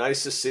Anu.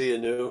 Nice to see you,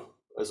 Anu,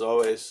 as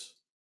always.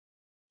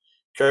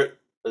 Kurt,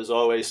 as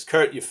always.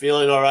 Kurt, you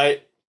feeling all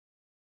right?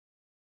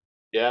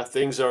 Yeah,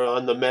 things are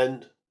on the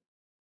mend.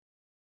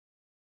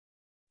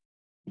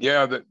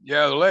 Yeah, the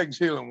leg's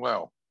healing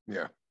well.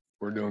 Yeah,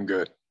 we're doing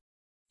good.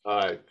 All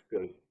right,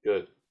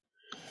 good.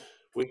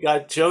 We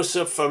got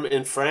Joseph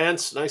in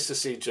France. Nice to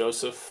see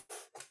Joseph.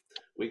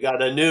 We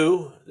got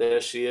Anu. There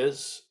she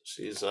is.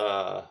 She's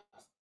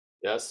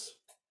yes.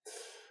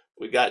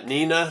 We got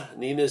Nina.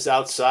 Nina's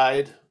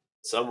outside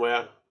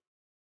somewhere.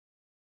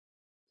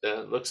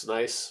 Yeah, it looks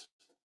nice.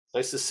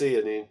 Nice to see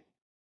you, Nina.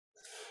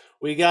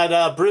 We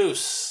got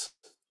Bruce.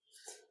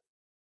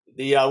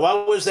 The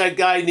what was that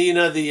guy,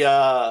 Nina?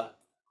 The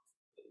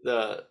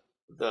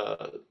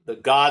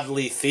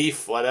godly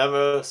thief,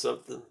 whatever,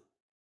 something.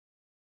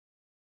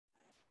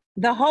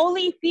 The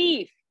Holy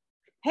Thief.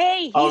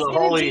 Hey,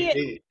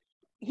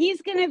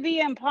 he's gonna be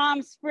in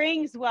Palm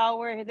Springs while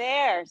we're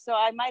there, so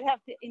I might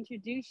have to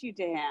introduce you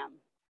to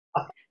him.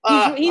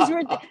 He's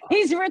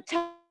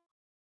retired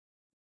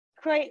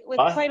with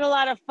quite a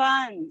lot of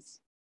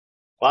funds.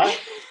 What?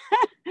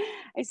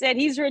 I said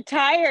he's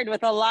retired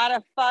with a lot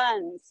of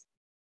funds.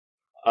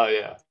 Oh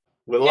yeah,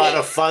 with a lot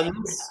of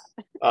funds.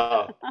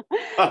 Oh.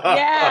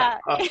 Yeah.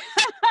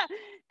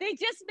 They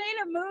just made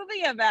a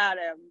movie about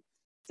him.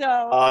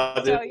 So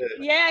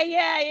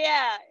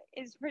yeah.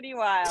 It's pretty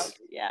wild.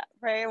 Yeah,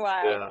 very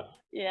wild.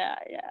 Yeah.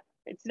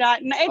 It's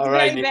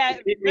very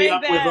bad. Keep me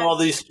up with all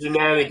these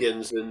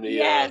shenanigans in the.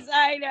 Yes,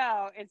 I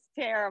know. It's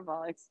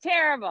terrible.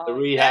 The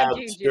rehab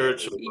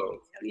spiritual.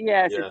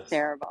 Yes, it's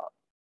terrible.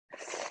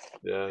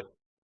 Yeah.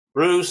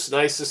 Bruce,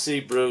 nice to see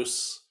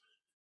Bruce.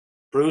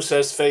 Bruce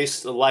has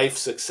faced life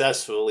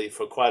successfully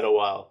for quite a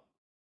while.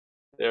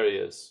 There he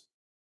is.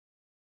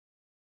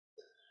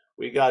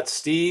 We got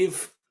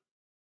Steve.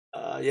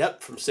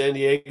 From San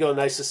Diego.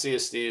 Nice to see you,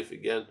 Steve,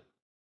 again.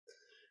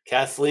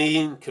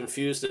 Kathleen,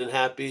 confused and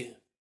happy.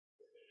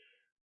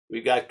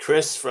 We got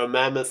Chris from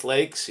Mammoth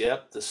Lakes.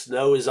 Yep, the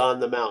snow is on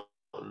the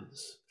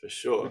mountains, for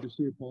sure. Good to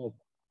see you, Paul.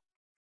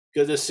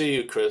 Good to see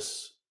you,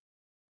 Chris.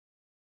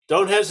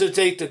 Don't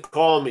hesitate to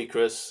call me,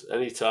 Chris,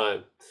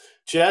 anytime.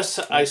 Jess,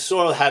 I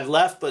saw had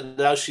left, but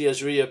now she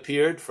has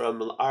reappeared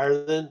from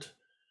Ireland.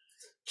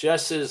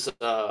 Jess is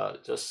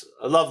just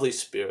a lovely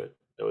spirit.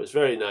 It was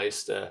very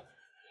nice to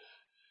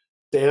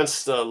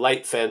dance the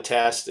light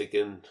fantastic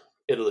in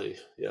Italy.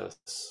 Yes.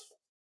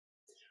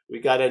 We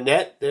got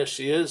Annette. There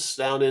she is,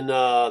 down in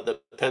the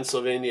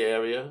Pennsylvania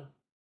area.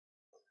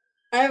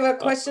 I have a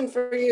question for you.